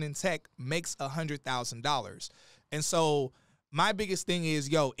person in tech makes $100,000. And so my biggest thing is,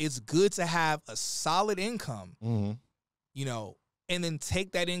 it's good to have a solid income, and then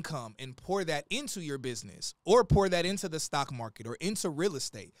take that income and pour that into your business or pour that into the stock market or into real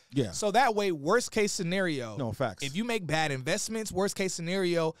estate. Yeah. So that way, worst case scenario, No, facts. if you make bad investments, worst case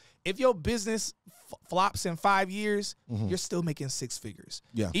scenario, if your business flops in 5 years, you're still making 6 figures.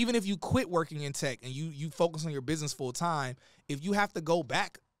 Yeah. Even if you quit working in tech and you focus on your business full time, if you have to go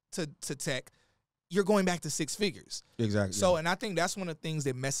back to tech, you're going back to 6 figures. Exactly. So, and I think that's one of the things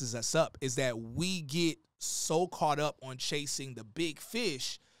that messes us up is that we get so caught up on chasing the big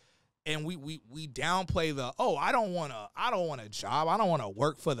fish, and we downplay the, I don't want a job. I don't want to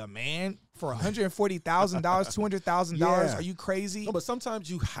work for the man for $140,000, $200,000. Yeah. Are you crazy? No, but sometimes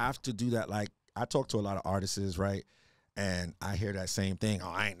you have to do that. Like, I talk to a lot of artists, right? And I hear that same thing.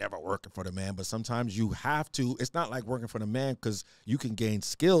 I ain't never working for the man. But sometimes you have to. It's not like working for the man because you can gain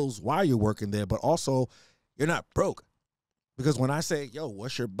skills while you're working there, but also you're not broke. Because when I say,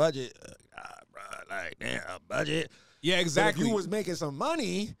 what's your budget? Like, damn, budget. Yeah, exactly. But if you was making some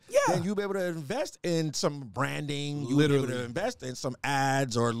money, then you'll be able to invest in some branding. You'll be able to invest in some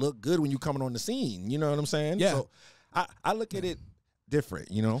ads or look good when you're coming on the scene. You know what I'm saying? Yeah. So I look at it different,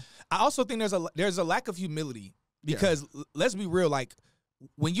 I also think there's a lack of humility because let's be real, like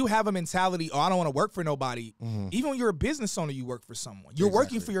when you have a mentality, I don't want to work for nobody, even when you're a business owner, you work for someone. You're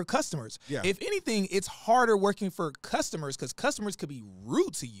working for your customers. Yeah. If anything, it's harder working for customers because customers could be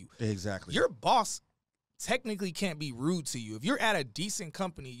rude to you. Exactly. Your boss technically can't be rude to you. If you're at a decent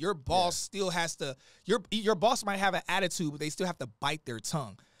company, your boss still has to, your boss might have an attitude, but they still have to bite their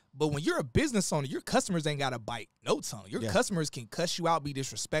tongue. But when you're a business owner, your customers ain't got to bite no tongue. Your customers can cuss you out, be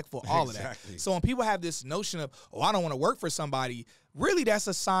disrespectful, all of that. So when people have this notion of, I don't want to work for somebody, really that's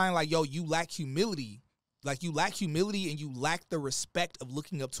a sign like, you lack humility. Like you lack humility and you lack the respect of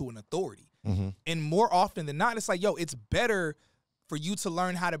looking up to an authority. And more often than not, it's like, it's better for you to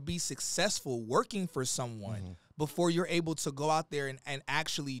learn how to be successful working for someone before you're able to go out there and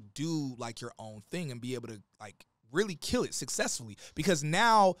actually do like your own thing and be able to like really kill it successfully. Because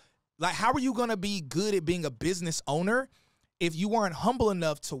now, like, how are you going to be good at being a business owner if you weren't humble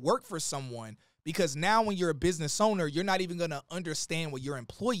enough to work for someone? Because now when you're a business owner, you're not even going to understand what your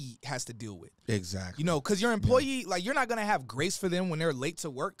employee has to deal with. Exactly. Because your employee, like, you're not going to have grace for them when they're late to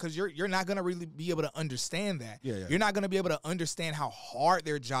work because you're not going to really be able to understand that. You're not going to be able to understand how hard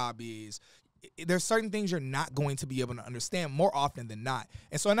their job is. There's certain things you're not going to be able to understand more often than not.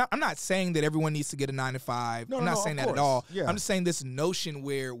 And so I'm not saying that everyone needs to get a 9-to-5. I'm not saying that at all. Yeah. I'm just saying this notion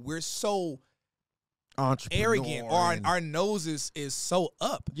where we're so arrogant or our nose is so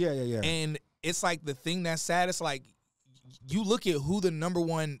up. Yeah. And it's like the thing that's sad. It's like you look at who the number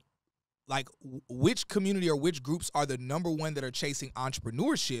one, like which community or which groups are the number one that are chasing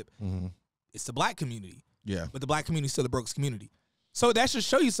entrepreneurship. It's the Black community. Yeah. But the Black community is still the brokest community. So that should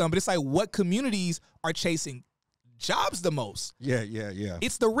show you something. But it's like what communities are chasing jobs the most. Yeah.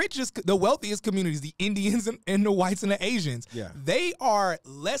 It's the richest, the wealthiest communities, the Indians and the whites and the Asians. Yeah. They are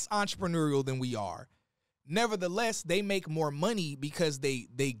less entrepreneurial than we are. Nevertheless, they make more money because they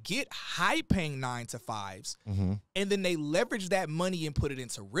get high-paying 9-to-5s, and then they leverage that money and put it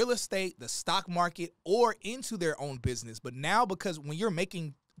into real estate, the stock market, or into their own business. But now, because when you're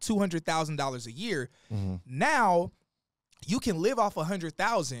making $200,000 a year, now you can live off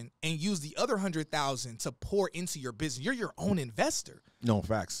 $100,000 and use the other $100,000 to pour into your business. You're your own investor. No,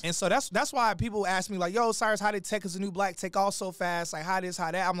 facts. And so that's why people ask me like, "Yo, Cyrus, how did Tech is the New Black take off so fast? Like, how this,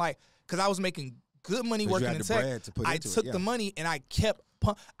 how that?" I'm like, because I was making good money working in tech. I took the money and I kept.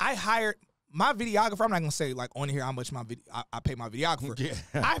 I hired my videographer. I'm not gonna say like on here how much I pay my videographer.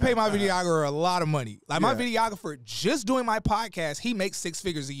 I pay my videographer a lot of money. Like my videographer, just doing my podcast, he makes 6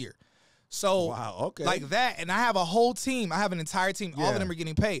 figures a year. So like that, and I have a whole team. I have an entire team. All of them are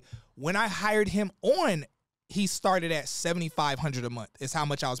getting paid. When I hired him on, he started at $7,500 a month. Is how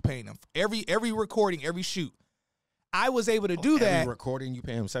much I was paying him. Every recording, every shoot. I was able to do that. Every recording, you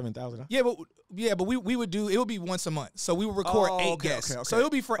pay him $7,000? Yeah, but we would do, it would be once a month. So we would record 8 guests. So it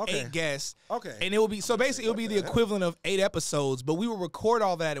would be for 8 guests. And it would be, so basically it would be the equivalent of 8 episodes, but we would record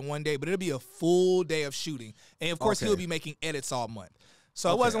all that in one day, but it'll be a full day of shooting. And of course he would be making edits all month. So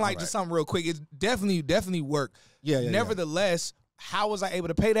it wasn't like just something real quick. It's definitely work. Nevertheless, how was I able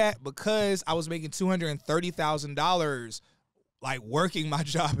to pay that? Because I was making $230,000 like working my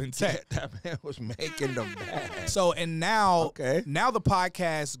job in tech. That man was making the bag. So and now Okay. now the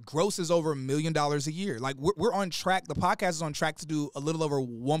podcast grosses over $1 million a year. Like we're on track. The podcast is on track to do a little over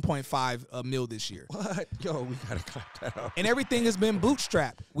 1.5 mil this year. What? Yo, we gotta clap that up. And everything has been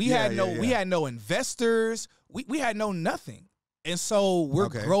bootstrapped. We had no investors. We had no nothing. And so we're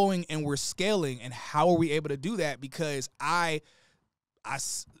growing and we're scaling. And how are we able to do that? Because I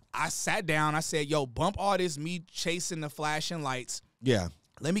sat down. I said, yo, bump all this me chasing the flashing lights. Yeah.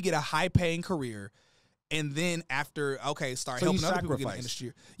 Let me get a high-paying career. And then after, start helping other people get in the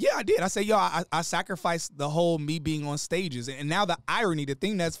industry. Yeah, I did. I said, yo, I sacrificed the whole me being on stages. And now the irony, the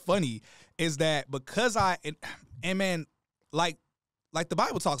thing that's funny is that because man, like the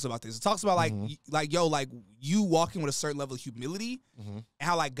Bible talks about this. It talks about like you walking with a certain level of humility and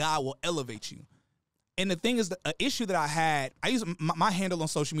how like God will elevate you. And the thing is, an issue that I had, my handle on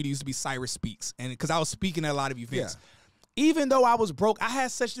social media used to be Cyrus Speaks, and because I was speaking at a lot of events. Yeah. Even though I was broke, I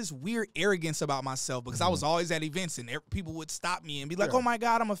had such this weird arrogance about myself because I was always at events and people would stop me and be like, oh my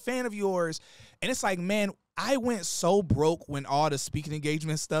God, I'm a fan of yours. And it's like, man, I went so broke when all the speaking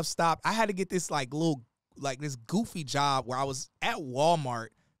engagement stuff stopped. I had to get this this goofy job where I was at Walmart.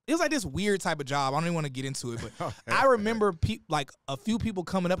 It was like this weird type of job. I don't even want to get into it, but I remember a few people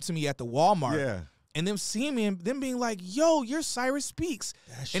coming up to me at the Walmart. Yeah. And them seeing me and them being like, yo, you're Cyrus Speaks.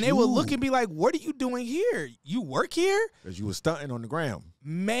 And they would look and be like, what are you doing here? You work here? Because you were stunting on the gram.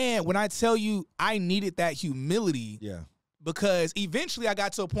 Man, when I tell you I needed that humility. Yeah. Because eventually I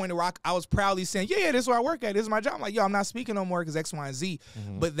got to a point where I was proudly saying, yeah, this is where I work at. This is my job. I'm like, yo, I'm not speaking no more because X, Y, and Z.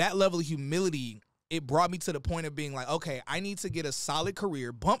 But that level of humility, it brought me to the point of being like, okay, I need to get a solid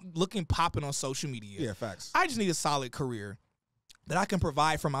career, popping on social media. Yeah, facts. I just need a solid career that I can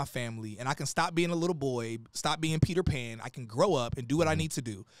provide for my family, and I can stop being a little boy, stop being Peter Pan. I can grow up and do what I need to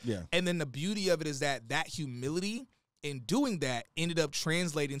do. Yeah. And then the beauty of it is that humility in doing that ended up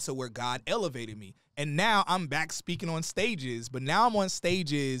translating to where God elevated me. And now I'm back speaking on stages, but now I'm on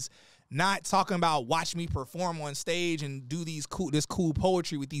stages not talking about watch me perform on stage and do this cool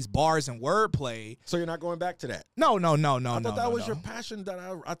poetry with these bars and wordplay. So you're not going back to that? No. I thought that was your passion.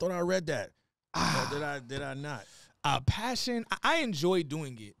 I thought I read that. Or did I not? Passion. I enjoy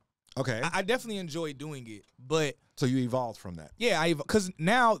doing it. Okay. I definitely enjoy doing it, but so you evolved from that. Yeah, because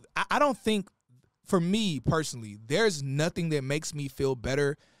now I don't think, for me personally, there's nothing that makes me feel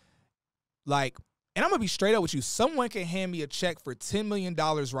better. Like, and I'm gonna be straight up with you. Someone can hand me a check for $10 million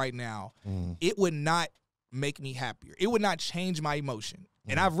right now. It would not make me happier. It would not change my emotion.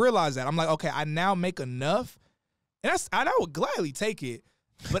 And I've realized that. I'm like, okay, I now make enough, and I would gladly take it.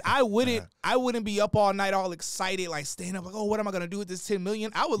 But I wouldn't be up all night all excited, like staying up like, oh, what am I gonna do with this $10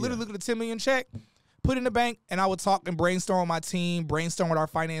 million? I would literally look at the $10 million check, put it in the bank, and I would talk and brainstorm with my team, brainstorm with our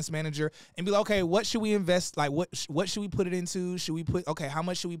finance manager, and be like, okay, what should we invest? Like, what should we put it into? How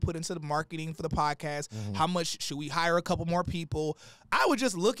much should we put into the marketing for the podcast? How much should we hire a couple more people? I would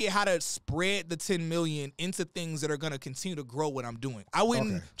just look at how to spread the $10 million into things that are gonna continue to grow what I'm doing. I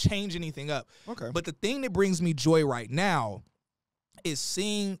wouldn't change anything up. Okay. But the thing that brings me joy right now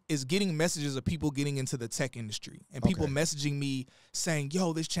is getting messages of people getting into the tech industry and people messaging me saying,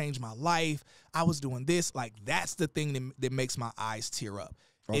 yo, this changed my life. I was doing this. Like, that's the thing that makes my eyes tear up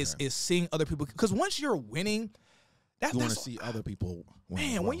is seeing other people. Because once you're winning, you want to see other people win.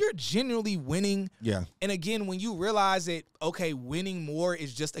 Man, when you're genuinely winning. Yeah. And again, when you realize that, okay, winning more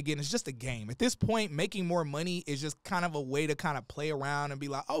is just a game. At this point, making more money is just kind of a way to kind of play around and be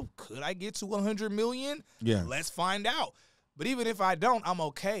like, oh, could I get to 100 million? Yeah. Let's find out. But even if I don't, I'm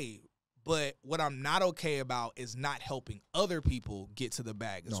okay. But what I'm not okay about is not helping other people get to the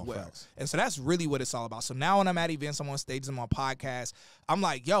bag as well. Facts. And so that's really what it's all about. So now when I'm at events, I'm on stage, I'm on podcasts, I'm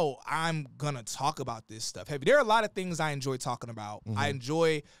like, yo, I'm going to talk about this stuff. There are a lot of things I enjoy talking about. I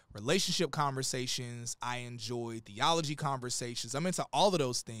enjoy relationship conversations. I enjoy theology conversations. I'm into all of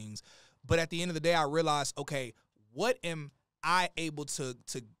those things. But at the end of the day, I realized, okay, what am I able to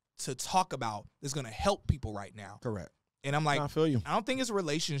talk about that's going to help people right now? Correct. And I'm like, I feel you. I don't think it's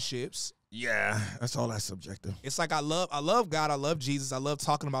relationships. Yeah, that's all that's subjective. It's like I love God, I love Jesus, I love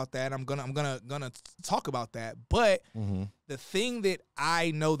talking about that. I'm gonna talk about that. But the thing that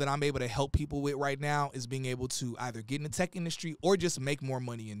I know that I'm able to help people with right now is being able to either get in the tech industry or just make more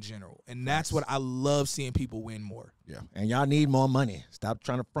money in general. And that's what I love, seeing people win more. Yeah, and y'all need more money. Stop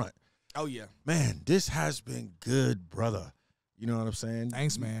trying to front. Oh yeah, man, this has been good, brother. You know what I'm saying?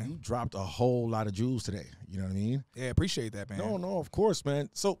 Thanks, man. You dropped a whole lot of jewels today. You know what I mean? Yeah, appreciate that, man. No, of course,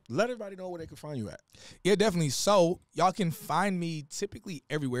 man. So let everybody know where they can find you at. Yeah, definitely. So y'all can find me typically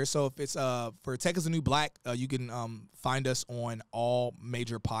everywhere. So if it's for Tech is the New Black, you can find us on all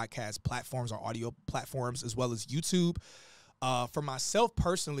major podcast platforms or audio platforms as well as YouTube. For myself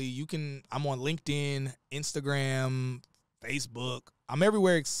personally, I'm on LinkedIn, Instagram, Facebook. I'm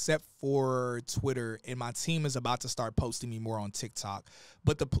everywhere except for Twitter, and my team is about to start posting me more on TikTok.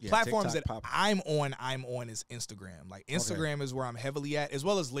 But the platforms TikTok that I'm on is Instagram. Like Instagram is where I'm heavily at, as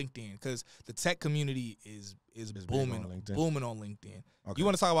well as LinkedIn, because the tech community is booming on LinkedIn. Okay. You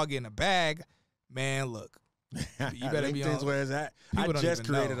want to talk about getting a bag, man? Look, you better be on. LinkedIn's where it's at. I People don't just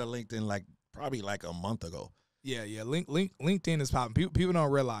even created know. a LinkedIn probably a month ago. Yeah. LinkedIn is popping. People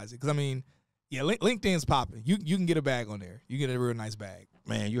don't realize it, because I mean, yeah, LinkedIn's popping. You can get a bag on there. You get a real nice bag.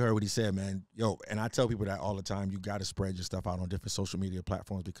 Man, you heard what he said, man. Yo, and I tell people that all the time. You got to spread your stuff out on different social media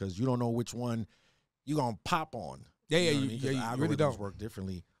platforms, because you don't know which one you're going to pop on. Yeah, you know what I mean? 'Cause you really don't. work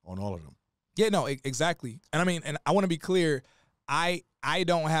differently on all of them. Yeah, no, exactly. And I mean, and I want to be clear, I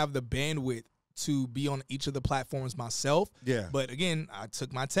don't have the bandwidth to be on each of the platforms myself. Yeah. But again, I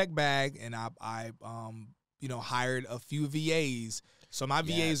took my tech bag and I hired a few VAs. So my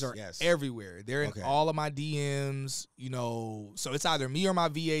VAs are everywhere. They're in all of my DMs, so it's either me or my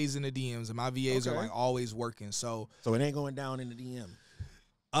VAs in the DMs, and my VAs are like always working. So it ain't going down in the DM.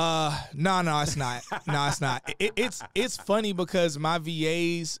 No, it's not. No, it's not. It's funny because my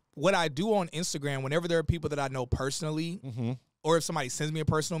VAs, what I do on Instagram, whenever there are people that I know personally, or if somebody sends me a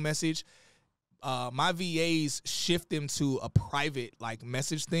personal message, my VAs shift them to a private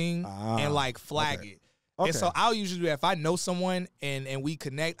message thing and flag it. Okay. And so I'll usually do that. If I know someone and we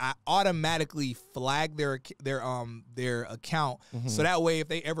connect, I automatically flag their account. So that way, if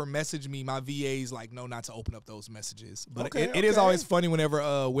they ever message me, my VA's know not to open up those messages. But it is always funny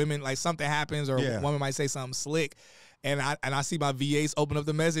whenever women, something happens or a woman might say something slick, and I see my VAs open up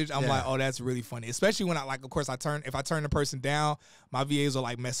the message. I'm like, oh, that's really funny. Especially when of course, if I turn the person down, my VAs will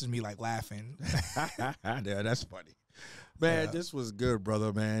message me laughing. Yeah, that's funny. Man, this was good,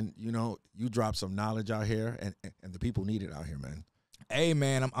 brother, man. You dropped some knowledge out here, and the people need it out here, man. Hey,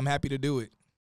 man, I'm happy to do it.